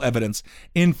historical evidence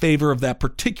in favor of that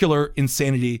particular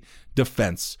insanity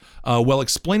defense. While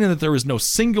explaining that there is no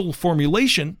single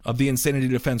formulation of the insanity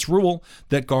defense rule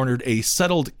that garnered a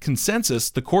settled consensus,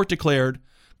 the court declared,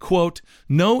 quote,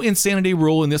 no insanity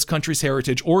rule in this country's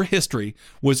heritage or history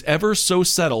was ever so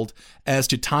settled as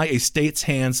to tie a state's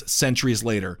hands centuries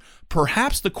later.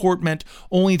 Perhaps the court meant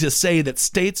only to say that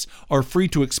states are free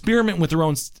to experiment with their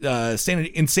own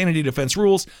insanity defense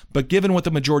rules, but given what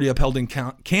the majority upheld in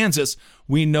Kansas,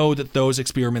 we know that those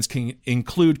experiments can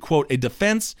include, quote, a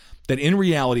defense that in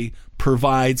reality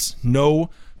provides no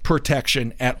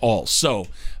protection at all. So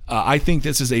I think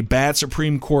this is a bad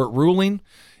Supreme Court ruling.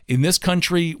 In this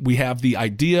country, we have the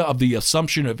idea of the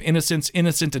assumption of innocence,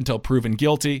 innocent until proven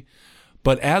guilty.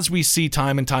 But as we see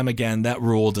time and time again, that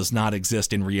rule does not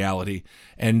exist in reality.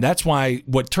 And that's why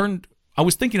I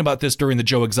was thinking about this during the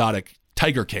Joe Exotic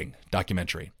Tiger King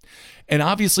documentary. And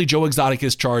obviously Joe Exotic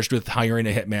is charged with hiring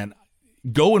a hitman.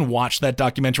 Go and watch that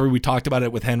documentary. We talked about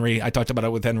it with Henry. I talked about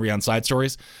it with Henry on Side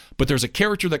Stories. But there's a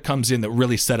character that comes in that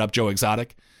really set up Joe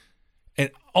Exotic. And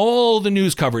all the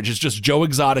news coverage is just Joe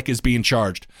Exotic is being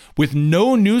charged, with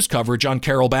no news coverage on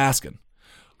Carol Baskin.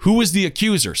 Who is the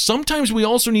accuser? Sometimes we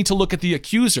also need to look at the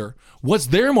accuser. What's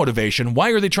their motivation?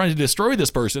 Why are they trying to destroy this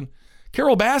person?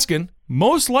 Carol Baskin,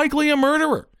 most likely a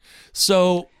murderer.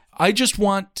 So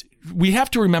we have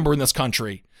to remember in this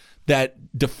country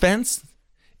that defense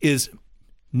it's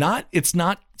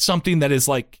not something that is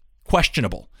like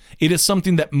questionable. It is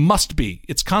something that must be.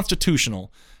 It's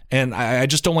constitutional. And I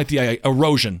just don't like the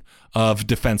erosion of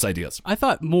defense ideas. I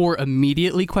thought more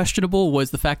immediately questionable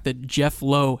was the fact that Jeff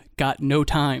Lowe got no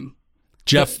time.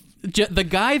 The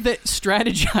guy that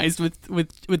strategized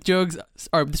with Joe,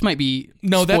 or this might be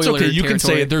no, that's okay. You territory. Can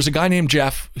say it. There's a guy named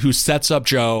Jeff who sets up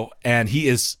Joe, and he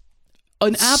is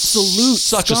an absolute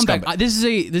such scumbag. a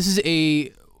scumbag. This is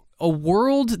a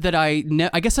world that I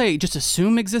guess I just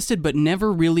assume existed, but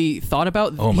never really thought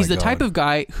about. Oh my He's the God. type of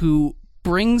guy who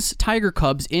brings tiger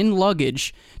cubs in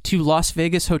luggage to Las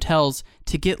Vegas hotels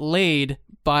to get laid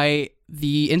by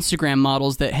the Instagram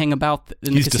models that hang about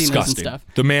in the casinos disgusting. and stuff.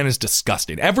 The man is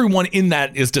disgusting. Everyone in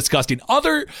that is disgusting.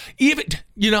 I'm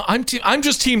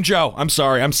just Team Joe. I'm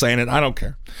sorry. I'm saying it. I don't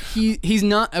care. He's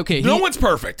not okay. No one's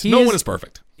perfect. No one is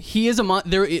perfect. He is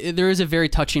there is a very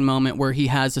touching moment where he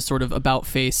has a sort of about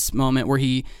face moment where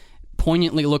he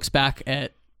poignantly looks back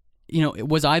at,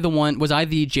 was I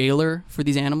the jailer for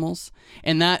these animals?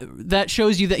 And that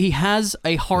shows you that he has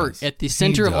a heart at the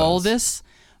center of all of this.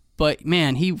 But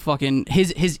man, he fucking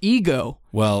his ego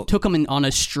took him on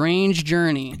a strange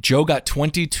journey. Joe got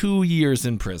 22 years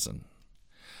in prison.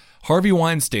 Harvey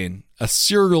Weinstein, a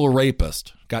serial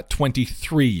rapist, got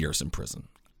 23 years in prison.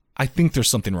 I think there's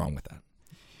something wrong with that.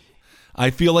 I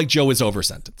feel like Joe is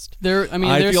over-sentenced.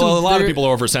 I feel a lot of people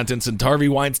are over-sentenced, and Harvey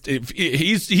Weinstein,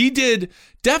 he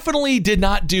definitely did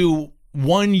not do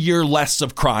 1 year less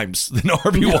of crimes than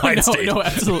Harvey Weinstein. No,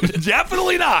 absolutely.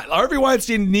 Definitely not. Harvey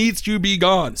Weinstein needs to be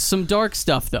gone. Some dark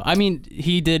stuff, though. I mean,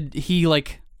 he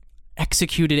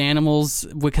executed animals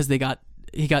because he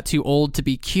got too old to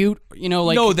be cute.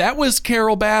 No, that was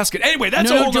Carol Baskin. Anyway, that's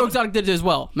Joe Exotic did it as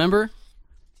well. Remember?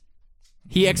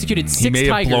 He executed 6 tigers. He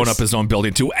may have blown up his own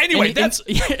building too. Anyway,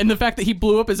 and the fact that he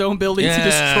blew up his own building to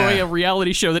destroy a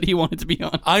reality show that he wanted to be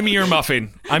on. I'm earmuffing.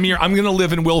 I'm going to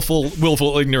live in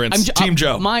willful ignorance. Team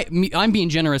Joe. I'm being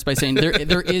generous by saying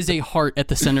there is a heart at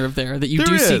the center of there that you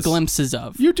do see glimpses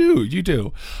of. You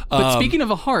do. But speaking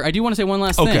of a heart, I do want to say one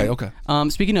last thing. Okay.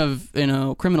 Speaking of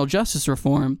criminal justice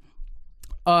reform,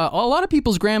 a lot of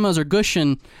people's grandmas are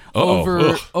gushing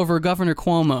over Governor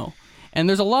Cuomo. And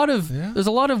there's a lot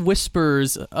of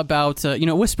whispers about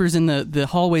whispers in the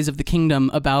hallways of the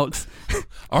kingdom about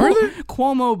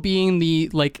Cuomo being the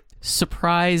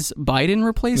surprise Biden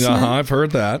replacement. I've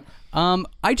heard that.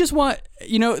 I just want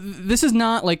this is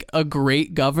not like a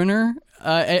great governor.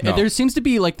 No. There seems to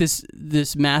be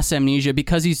this mass amnesia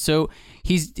because he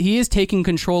is taking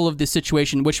control of this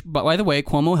situation, which by the way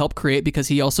Cuomo helped create because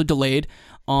he also delayed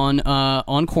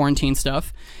on quarantine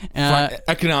stuff.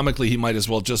 Economically, he might as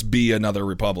well just be another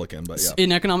Republican. But yeah,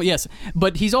 in economic, yes,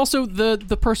 but he's also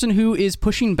the person who is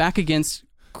pushing back against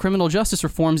criminal justice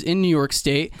reforms in New York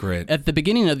State. Great. At the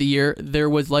beginning of the year, there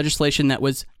was legislation that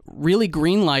was really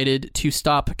green-lighted to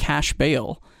stop cash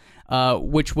bail,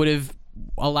 which would have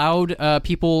allowed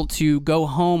people to go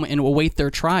home and await their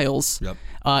trials. Yep.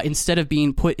 Instead of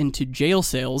being put into jail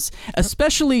cells,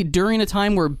 especially during a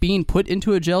time where being put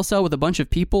into a jail cell with a bunch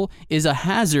of people is a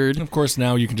hazard. Of course,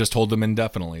 now you can just hold them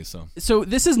indefinitely. So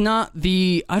this is not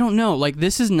I don't know, like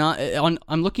this is not,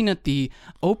 I'm looking at the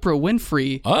Oprah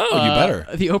Winfrey. Oh, you better.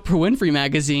 The Oprah Winfrey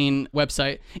magazine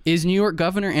website. Is New York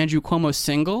Governor Andrew Cuomo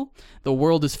single? The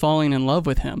world is falling in love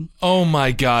with him. Oh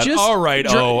my God. All right.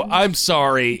 I'm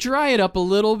sorry. Dry it up a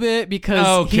little bit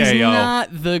because he's not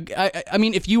I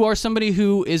mean, if you are somebody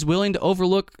who is willing to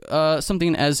overlook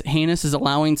something as heinous as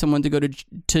allowing someone to go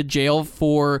to jail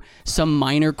for some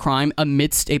minor crime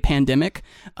amidst a pandemic,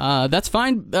 that's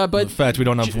fine. But the fact we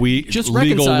don't have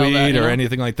legal weed or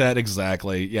anything like that.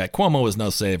 Exactly. Yeah. Cuomo is no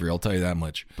savior. I'll tell you that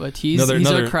much. But he's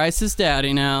a crisis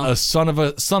daddy now. A son of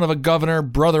a governor,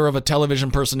 brother of a television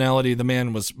personality. The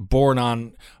man was born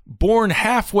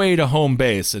halfway to home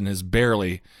base and has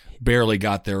barely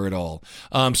got there at all.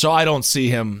 So I don't see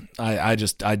him. I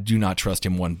do not trust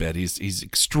him one bit. He's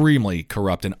extremely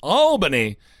corrupt. And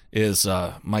Albany is,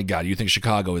 my God, you think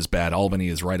Chicago is bad. Albany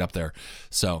is right up there.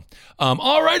 So,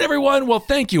 all right, everyone. Well,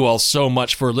 thank you all so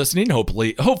much for listening.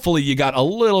 Hopefully you got a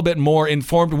little bit more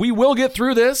informed. We will get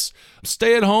through this.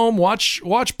 Stay at home, watch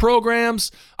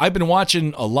programs. I've been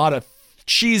watching a lot of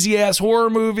cheesy ass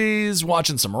horror movies,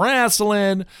 watching some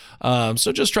wrestling.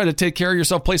 So just try to take care of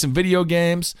yourself, play some video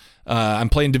games. I'm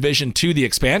playing Division 2, the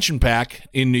expansion pack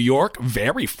in New York.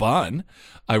 Very fun.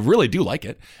 I really do like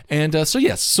it. And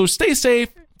so stay safe,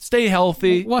 stay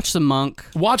healthy. Watch the Monk.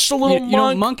 Watch the little Monk. You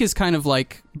know, Monk is kind of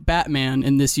like Batman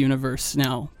in this universe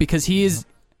now because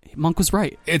Monk was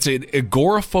right. It's an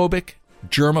agoraphobic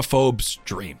germaphobe's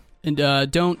dream. And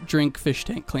don't drink fish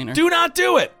tank cleaner. Do not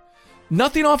do it.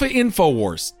 Nothing off of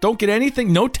InfoWars. Don't get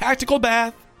anything. No tactical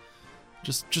bath.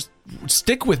 Just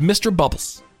stick with Mr.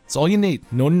 Bubbles. That's all you need.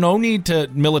 No need to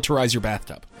militarize your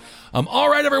bathtub. All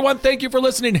right, everyone. Thank you for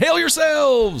listening. Hail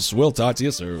yourselves. We'll talk to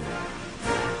you soon.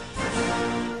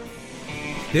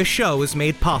 This show is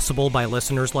made possible by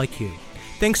listeners like you.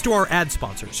 Thanks to our ad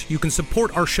sponsors, you can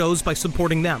support our shows by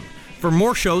supporting them. For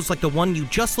more shows like the one you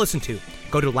just listened to,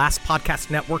 go to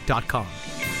lastpodcastnetwork.com.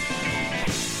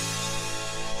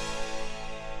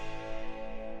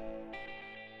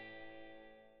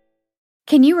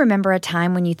 Can you remember a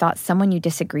time when you thought someone you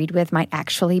disagreed with might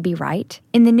actually be right?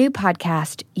 In the new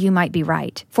podcast, You Might Be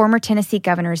Right, former Tennessee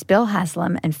Governors Bill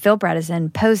Haslam and Phil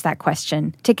Bredesen pose that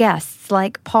question to guests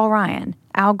like Paul Ryan,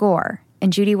 Al Gore,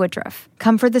 and Judy Woodruff.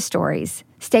 Come for the stories,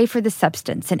 stay for the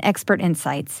substance and expert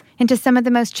insights into some of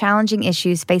the most challenging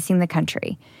issues facing the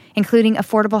country, including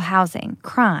affordable housing,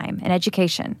 crime, and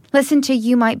education. Listen to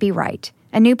You Might Be Right,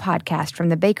 a new podcast from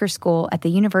the Baker School at the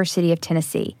University of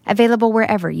Tennessee, available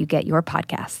wherever you get your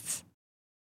podcasts.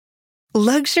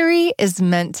 Luxury is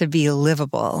meant to be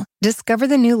livable. Discover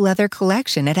the new leather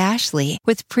collection at Ashley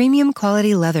with premium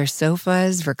quality leather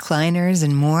sofas, recliners,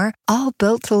 and more, all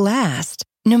built to last.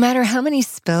 No matter how many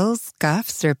spills,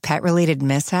 scuffs, or pet-related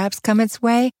mishaps come its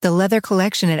way, the leather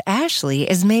collection at Ashley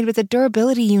is made with the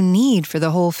durability you need for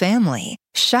the whole family.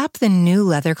 Shop the new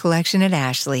leather collection at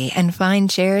Ashley and find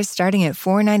chairs starting at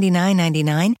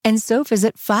 $499.99 and sofas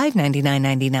at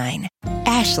 $599.99.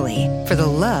 Ashley, for the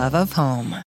love of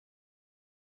home.